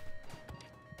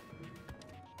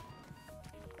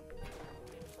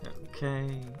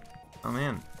 Okay. Oh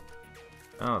man.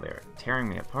 Oh, they're tearing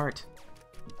me apart.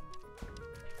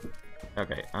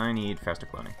 Okay, I need faster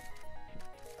cloning.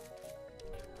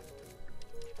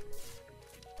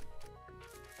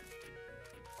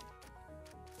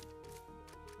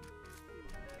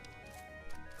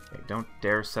 Don't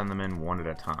dare send them in one at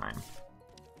a time.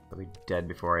 They'll be dead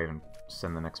before I even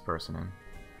send the next person in.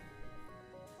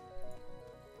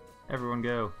 Everyone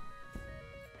go.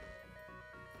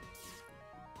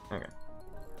 Okay.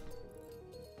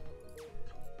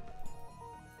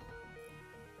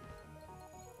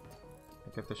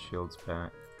 Get the shields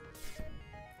back.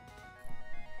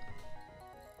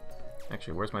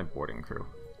 Actually, where's my boarding crew?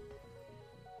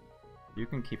 You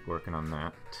can keep working on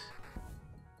that.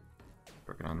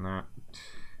 Working on that.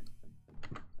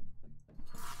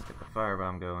 Get the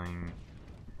firebomb going.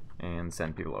 And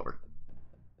send people over.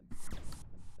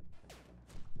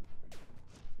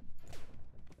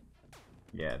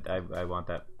 Yeah, I want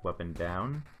that weapon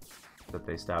down so that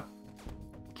they stop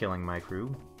killing my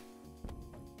crew.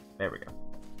 There we go.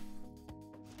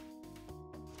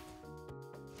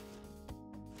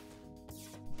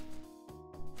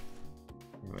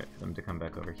 Wait for them to come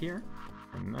back over here,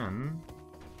 and then...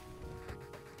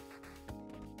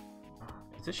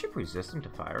 Is this ship resistant to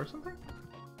fire or something?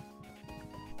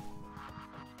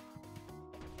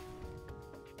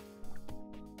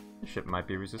 ship might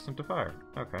be resistant to fire.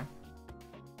 Okay.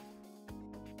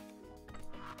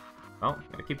 Oh,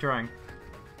 gotta keep trying.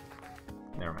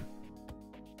 Never mind.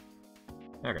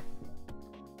 Okay.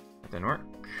 That didn't work.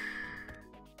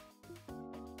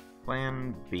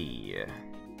 Plan B.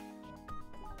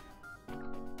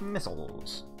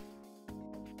 Missiles.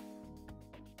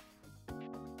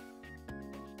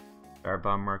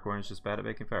 Firebomb Mark Orange is bad at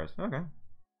making fires. Okay.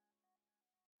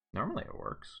 Normally it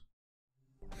works.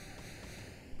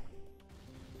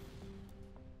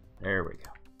 There we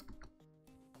go.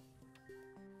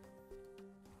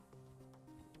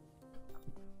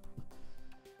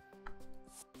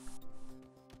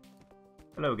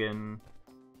 Hello again.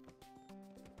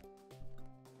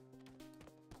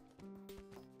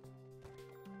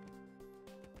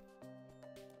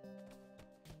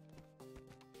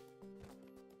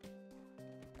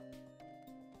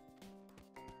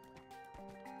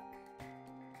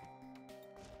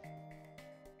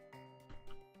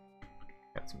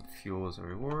 Got some fuel as a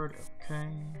reward.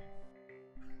 Okay.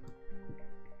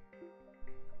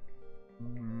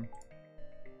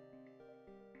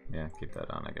 Yeah, keep that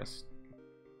on, I guess.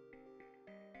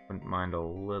 Wouldn't mind a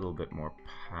little bit more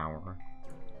power.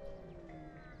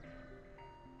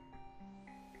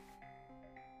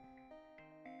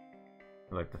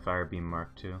 I like the Fire Beam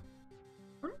Mark II. I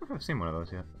don't know if I've seen one of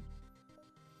those yet.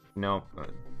 Nope.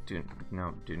 Do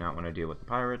not want to deal with the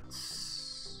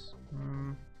pirates.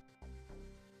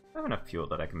 I have enough fuel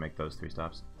that I can make those 3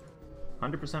 stops.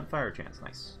 100% fire chance.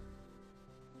 Nice.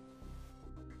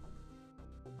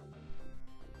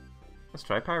 Let's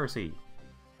try piracy.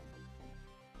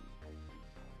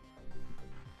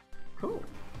 Cool.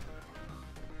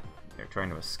 They're trying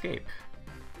to escape.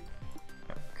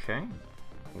 Okay.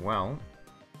 Well.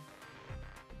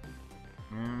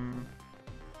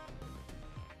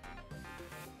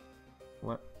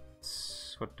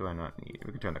 What do I not need?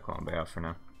 We can turn the clone bay off for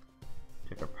now.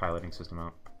 Take our piloting system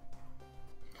out.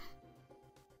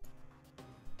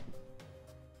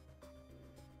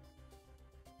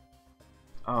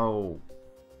 Oh.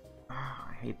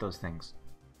 I hate those things.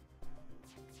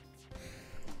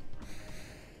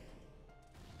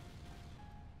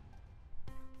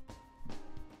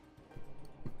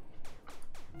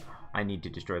 I need to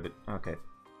destroy the... Okay.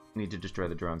 Need to destroy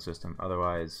the drone system.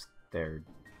 Otherwise, they're...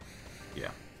 Yeah.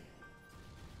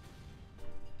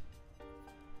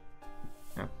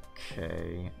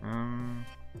 Okay.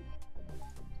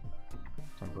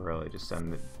 Temporarily just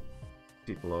send the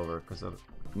people over because of...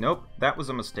 Nope, that was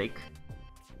a mistake.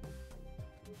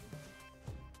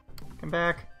 Come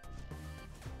back.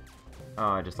 Oh,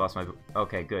 I just lost my...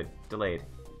 Okay, good. Delayed.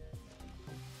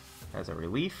 As a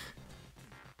relief.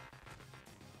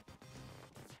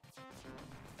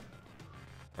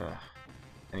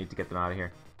 I need to get them out of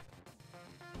here.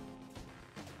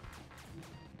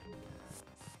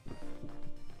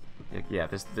 Yeah,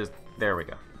 there we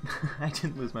go. I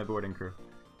didn't lose my boarding crew.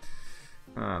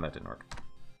 Oh, that didn't work.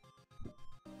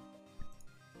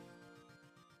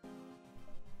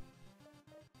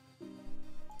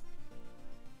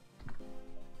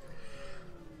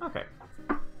 Okay.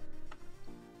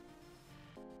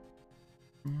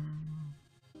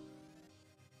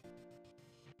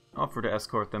 Offer to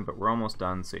escort them, but we're almost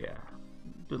done, so yeah.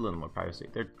 Do a little more piracy.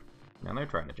 Now they're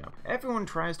trying to jump. Everyone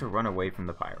tries to run away from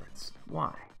the pirates.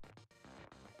 Why?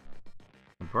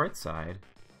 On the bright side,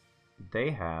 do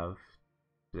they have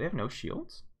no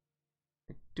shields?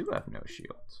 They do have no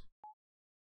shields.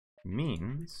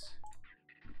 Means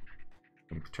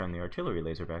we can turn the artillery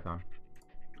laser back on.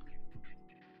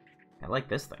 I like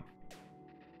this thing.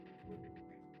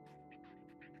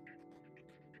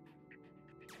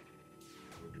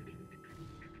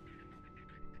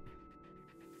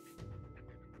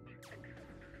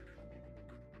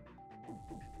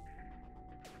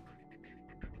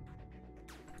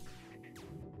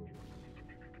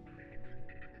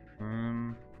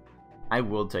 I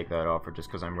will take that offer just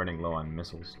because I'm running low on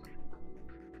missiles.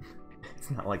 It's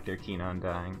not like they're keen on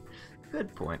dying.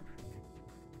 Good point.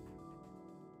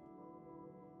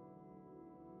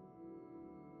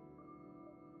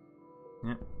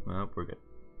 Yep, well, we're good.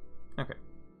 Okay.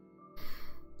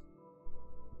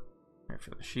 Alright,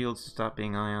 for the shields to stop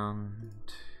being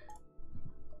ioned.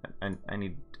 I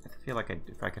feel like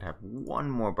if I could have one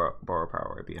more borrow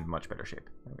power, I'd be in much better shape.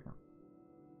 There we go.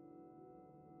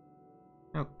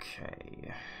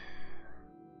 Okay.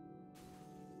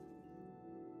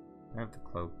 I have the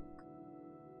cloak.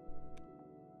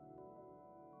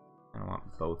 I don't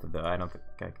want both of them. I don't think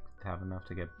I have enough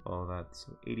to get all of that.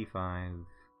 So 85,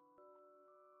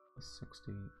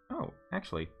 60. Oh,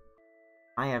 actually,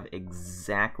 I have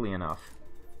exactly enough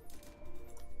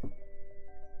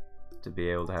to be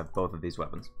able to have both of these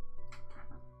weapons.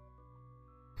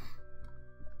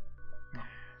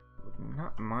 Would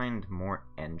not mind more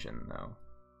engine, though.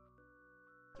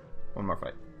 One more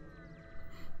fight.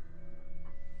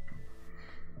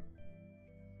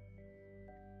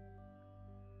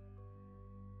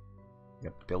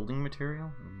 Got building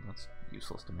material? That's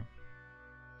useless to me.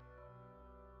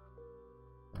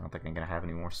 I don't think I'm gonna have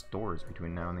any more stores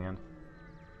between now and the end.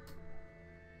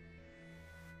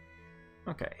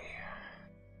 Okay.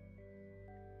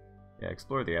 Yeah,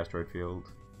 explore the asteroid field.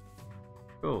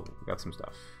 Cool, we got some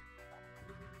stuff.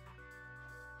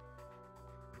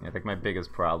 Yeah, I think my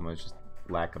biggest problem is just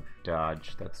lack of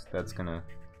dodge. That's not gonna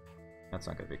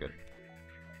be good.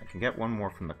 I can get one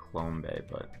more from the clone bay,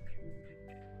 but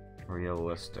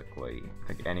realistically, I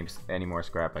think any more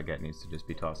scrap I get needs to just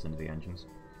be tossed into the engines.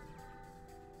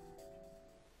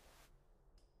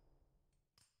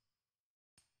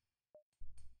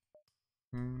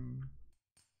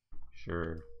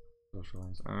 Sure.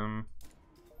 Socialize.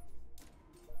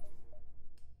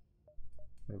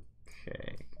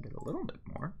 Okay, can get a little bit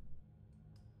more.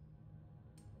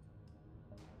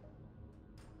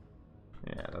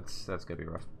 Yeah, that's gonna be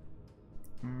rough.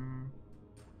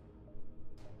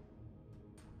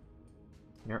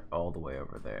 You're all the way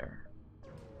over there.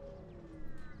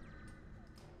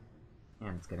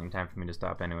 And it's getting time for me to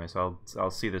stop anyway, so I'll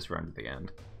see this run to the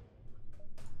end.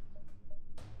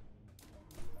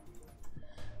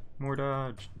 More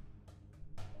dodge.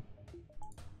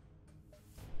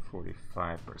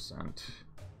 45%.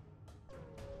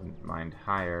 Wouldn't mind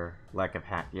higher. Lack of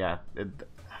hack. Yeah.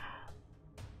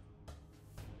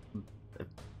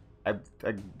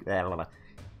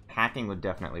 Hacking would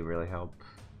definitely really help.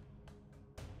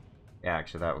 Yeah,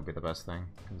 actually, that would be the best thing,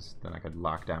 because then I could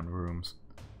lock down rooms.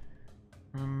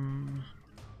 Yeah,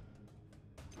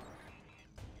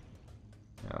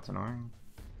 that's annoying.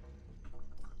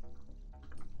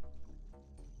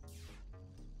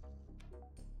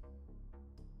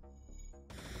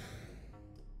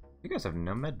 You guys have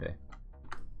no med bay.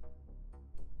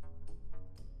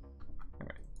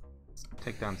 Okay, let's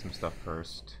take down some stuff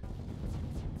first.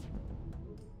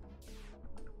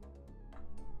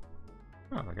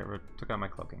 Oh, I took out my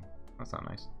cloaking. That's not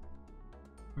nice.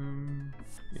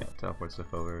 Yeah, teleport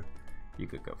stuff over. You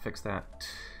could go fix that.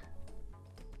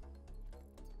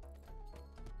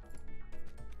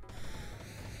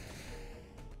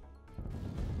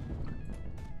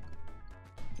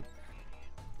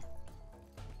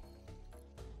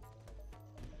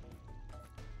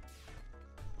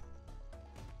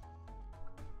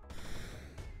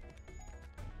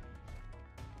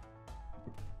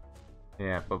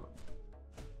 Yeah, but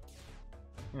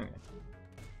okay.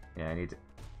 Yeah, I need to.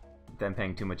 Them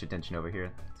paying too much attention over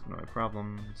here. That's one of my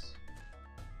problems.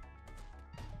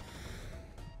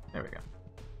 There we go.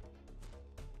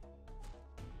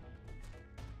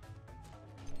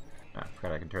 Ah, I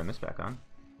forgot I can turn this back on.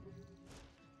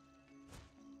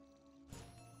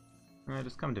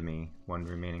 Just come to me, one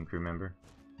remaining crew member.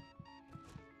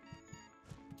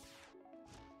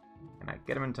 And I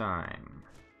get him in time.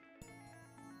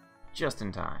 Just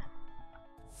in time.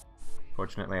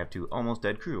 Fortunately, I have two almost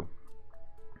dead crew,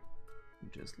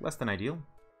 which is less than ideal. In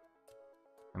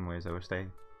some ways, I wish they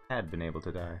had been able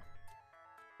to die.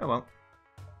 Oh well.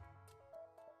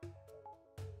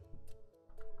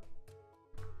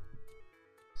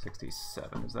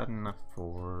 $67. Is that enough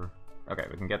for... Okay,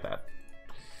 we can get that.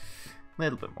 A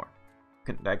little bit more.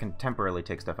 I can temporarily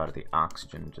take stuff out of the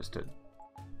oxygen just to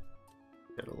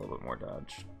get a little bit more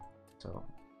dodge. So,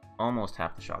 almost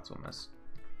half the shots will miss.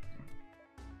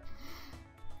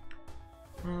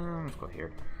 Let's go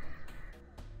here.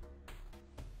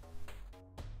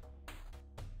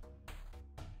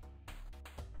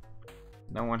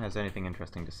 No one has anything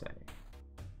interesting to say.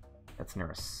 That's near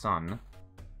a sun.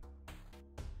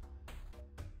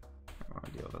 I don't want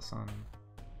to deal with a sun.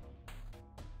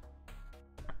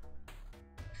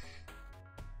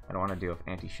 I don't want to deal with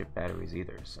anti-ship batteries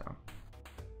either, so...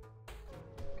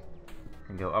 I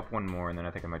can go up one more, and then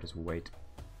I think I might just wait.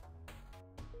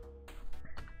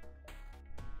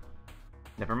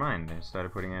 Never mind, they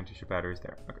started putting anti-ship batteries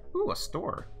there. Okay. Ooh, a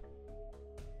store!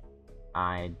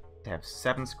 I have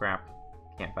 7 scrap.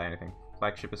 Can't buy anything.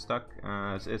 Flagship is stuck.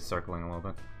 It's circling a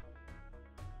little bit.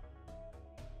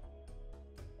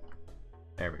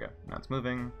 There we go. Now it's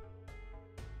moving.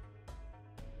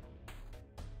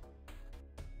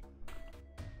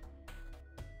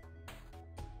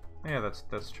 Yeah,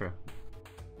 that's true.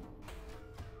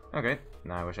 Okay,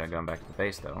 now I wish I'd gone back to the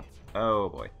base, though. Oh,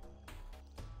 boy.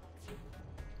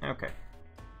 Okay.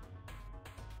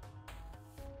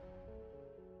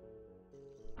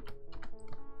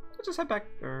 just head back,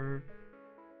 or...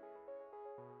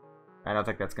 I don't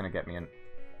think that's gonna get me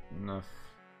enough,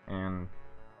 and...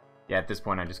 Yeah, at this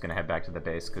point I'm just gonna head back to the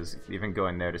base, because even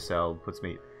going there to sell puts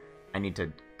me... I need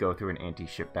to go through an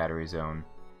anti-ship battery zone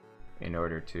in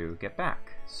order to get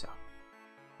back, so...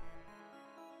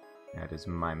 That is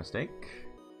my mistake.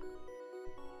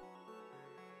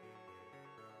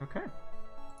 Okay.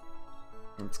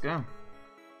 Let's go.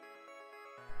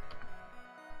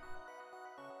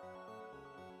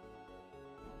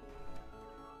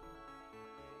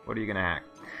 What are you gonna hack?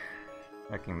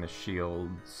 Hacking the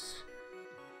shields.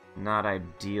 Not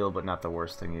ideal, but not the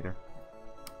worst thing either.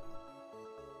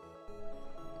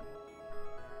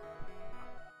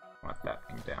 Want that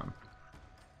thing down.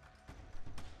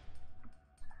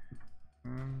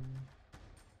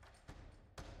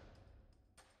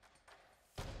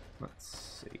 Let's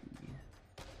see. In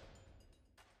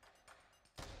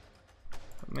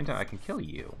the meantime, I can kill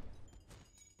you.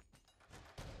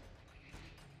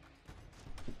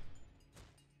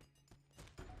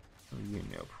 You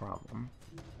no problem.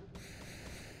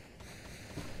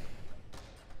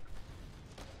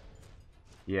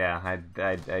 Yeah,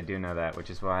 I do know that, which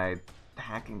is why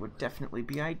hacking would definitely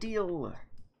be ideal.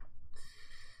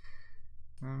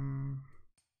 What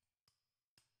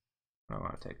do I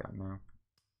want to take on now?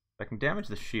 If I can damage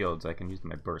the shields, I can use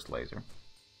my burst laser.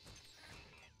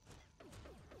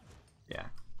 Yeah.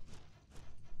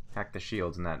 Hack the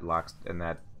shields, and that locks, and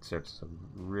that serves as a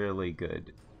really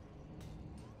good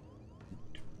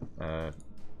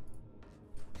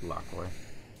lockaway.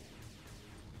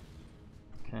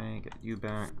 Okay, get you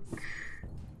back.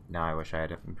 Now I wish I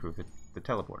had improved the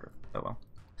teleporter. Oh well.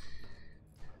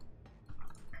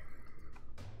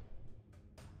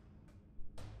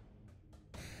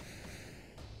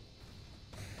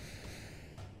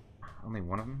 Only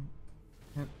one of them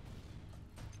hit?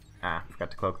 Ah,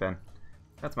 forgot to cloak then.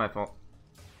 That's my fault.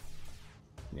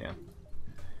 Yeah,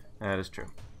 that is true.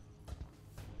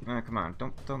 Come on,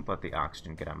 don't let the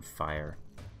oxygen get on fire.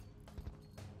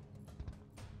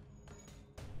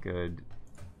 Good.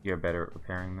 You're better at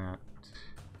repairing that.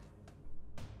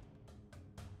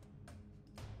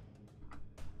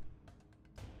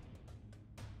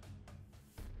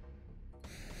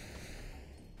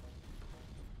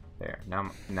 There. Now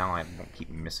I won't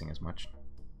keep missing as much.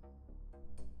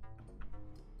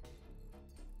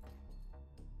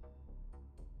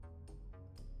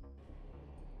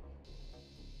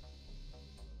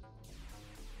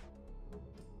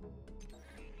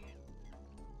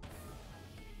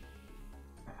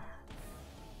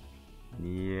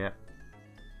 Yep.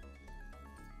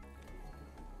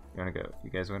 You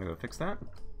guys wanna go fix that?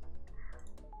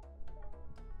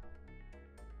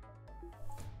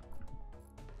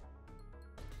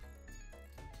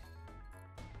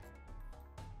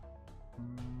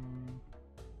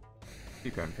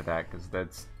 Keep going for that, because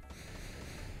that's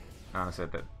honestly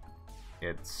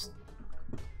it's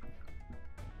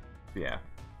yeah.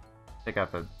 Take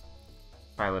out the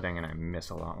piloting and I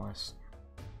miss a lot less.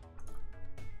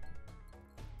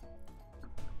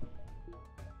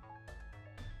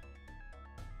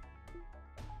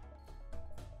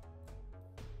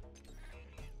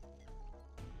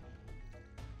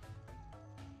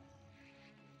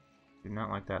 Do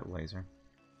not like that laser.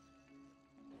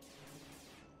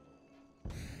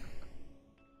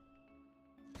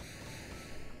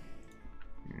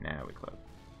 Now we close.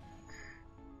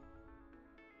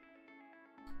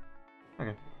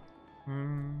 Okay.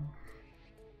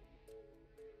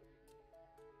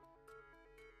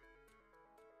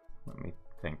 Let me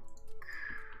think.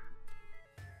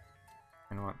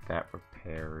 I want that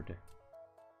repaired.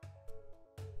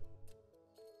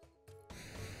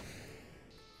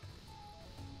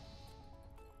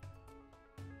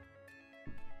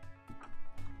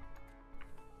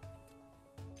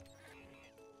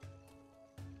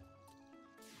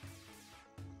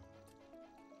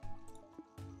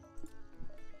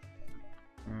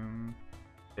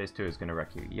 Phase 2 is going to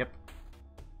wreck you. Yep.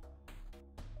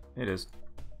 It is.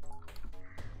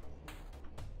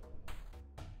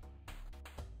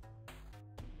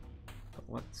 But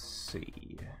let's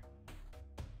see.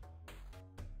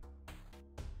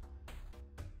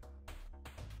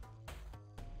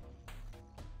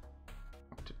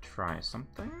 To try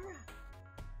something.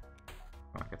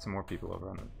 Oh, get some more people over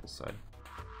on this side.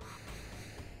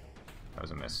 That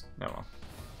was a miss. Oh well.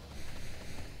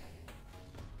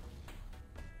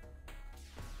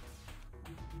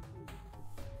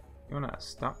 You wanna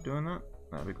stop doing that?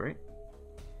 That'd be great.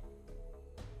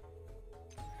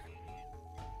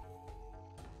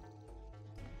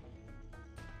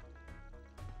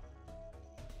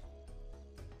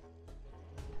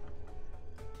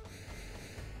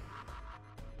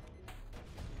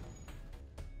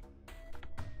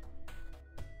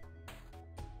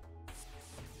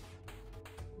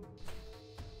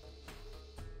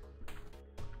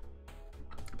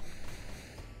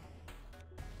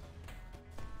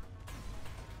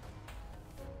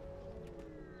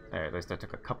 at least I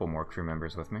took a couple more crew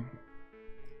members with me.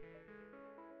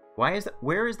 Why is that?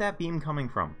 Where is that beam coming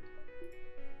from?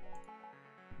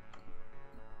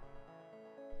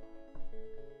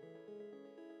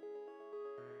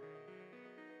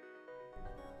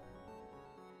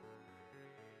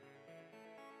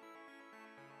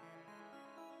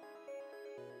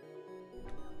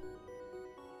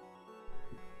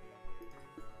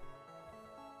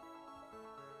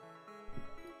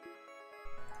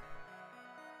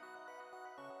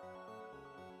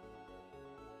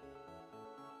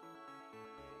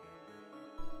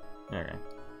 Okay.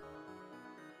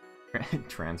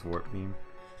 Transwarp beam.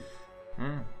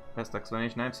 Best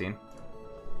explanation I've seen.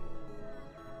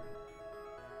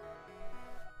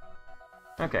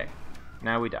 Okay,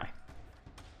 now we die.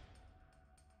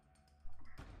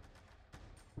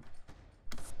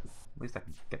 At least I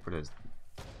can get rid of this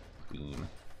beam.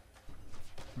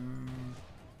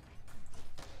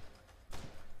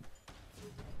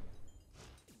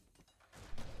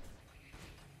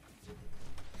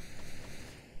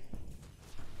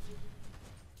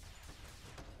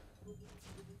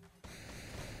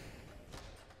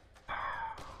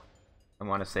 I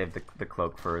want to save the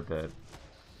cloak for the,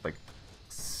 like,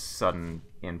 sudden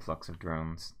influx of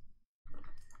drones.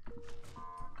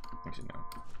 Actually, no.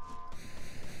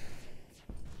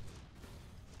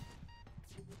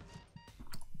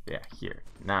 Yeah, here.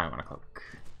 Now I want a cloak.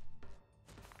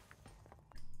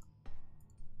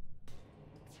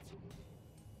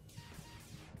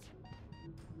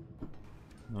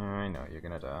 I know, you're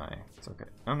gonna die. It's okay.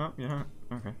 Oh, no, you're not.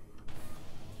 Okay.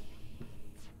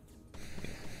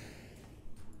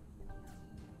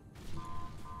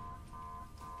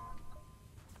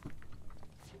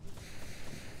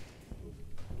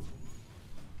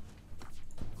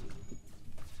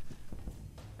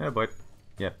 Oh boy.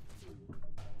 Yep.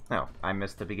 No, I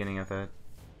missed the beginning of the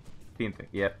beam thing.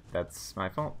 Yep, that's my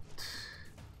fault.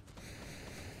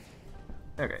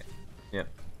 Okay. Yep.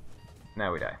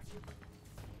 Now we die.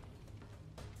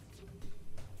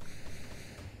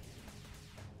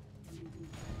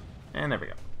 And there we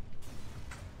go.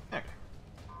 Okay.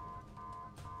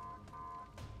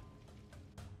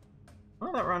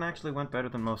 Well, that run actually went better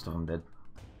than most of them did.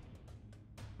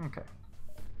 Okay.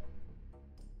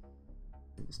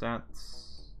 The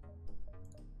stats.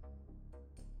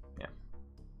 Yeah.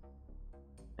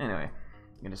 Anyway,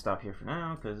 I'm gonna stop here for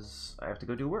now because I have to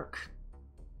go do work.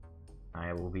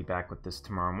 I will be back with this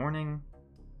tomorrow morning.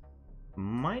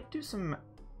 Might do some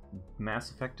Mass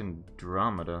Effect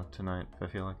Andromeda tonight if I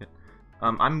feel like it.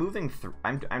 I'm moving through.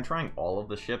 I'm trying all of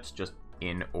the ships just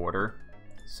in order.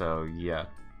 So yeah.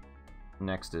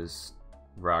 Next is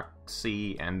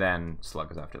Roxy, and then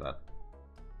Slug is after that.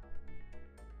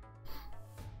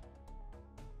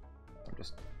 I'm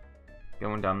just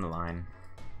going down the line.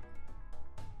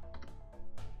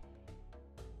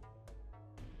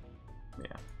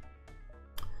 Yeah.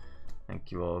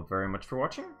 Thank you all very much for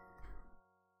watching.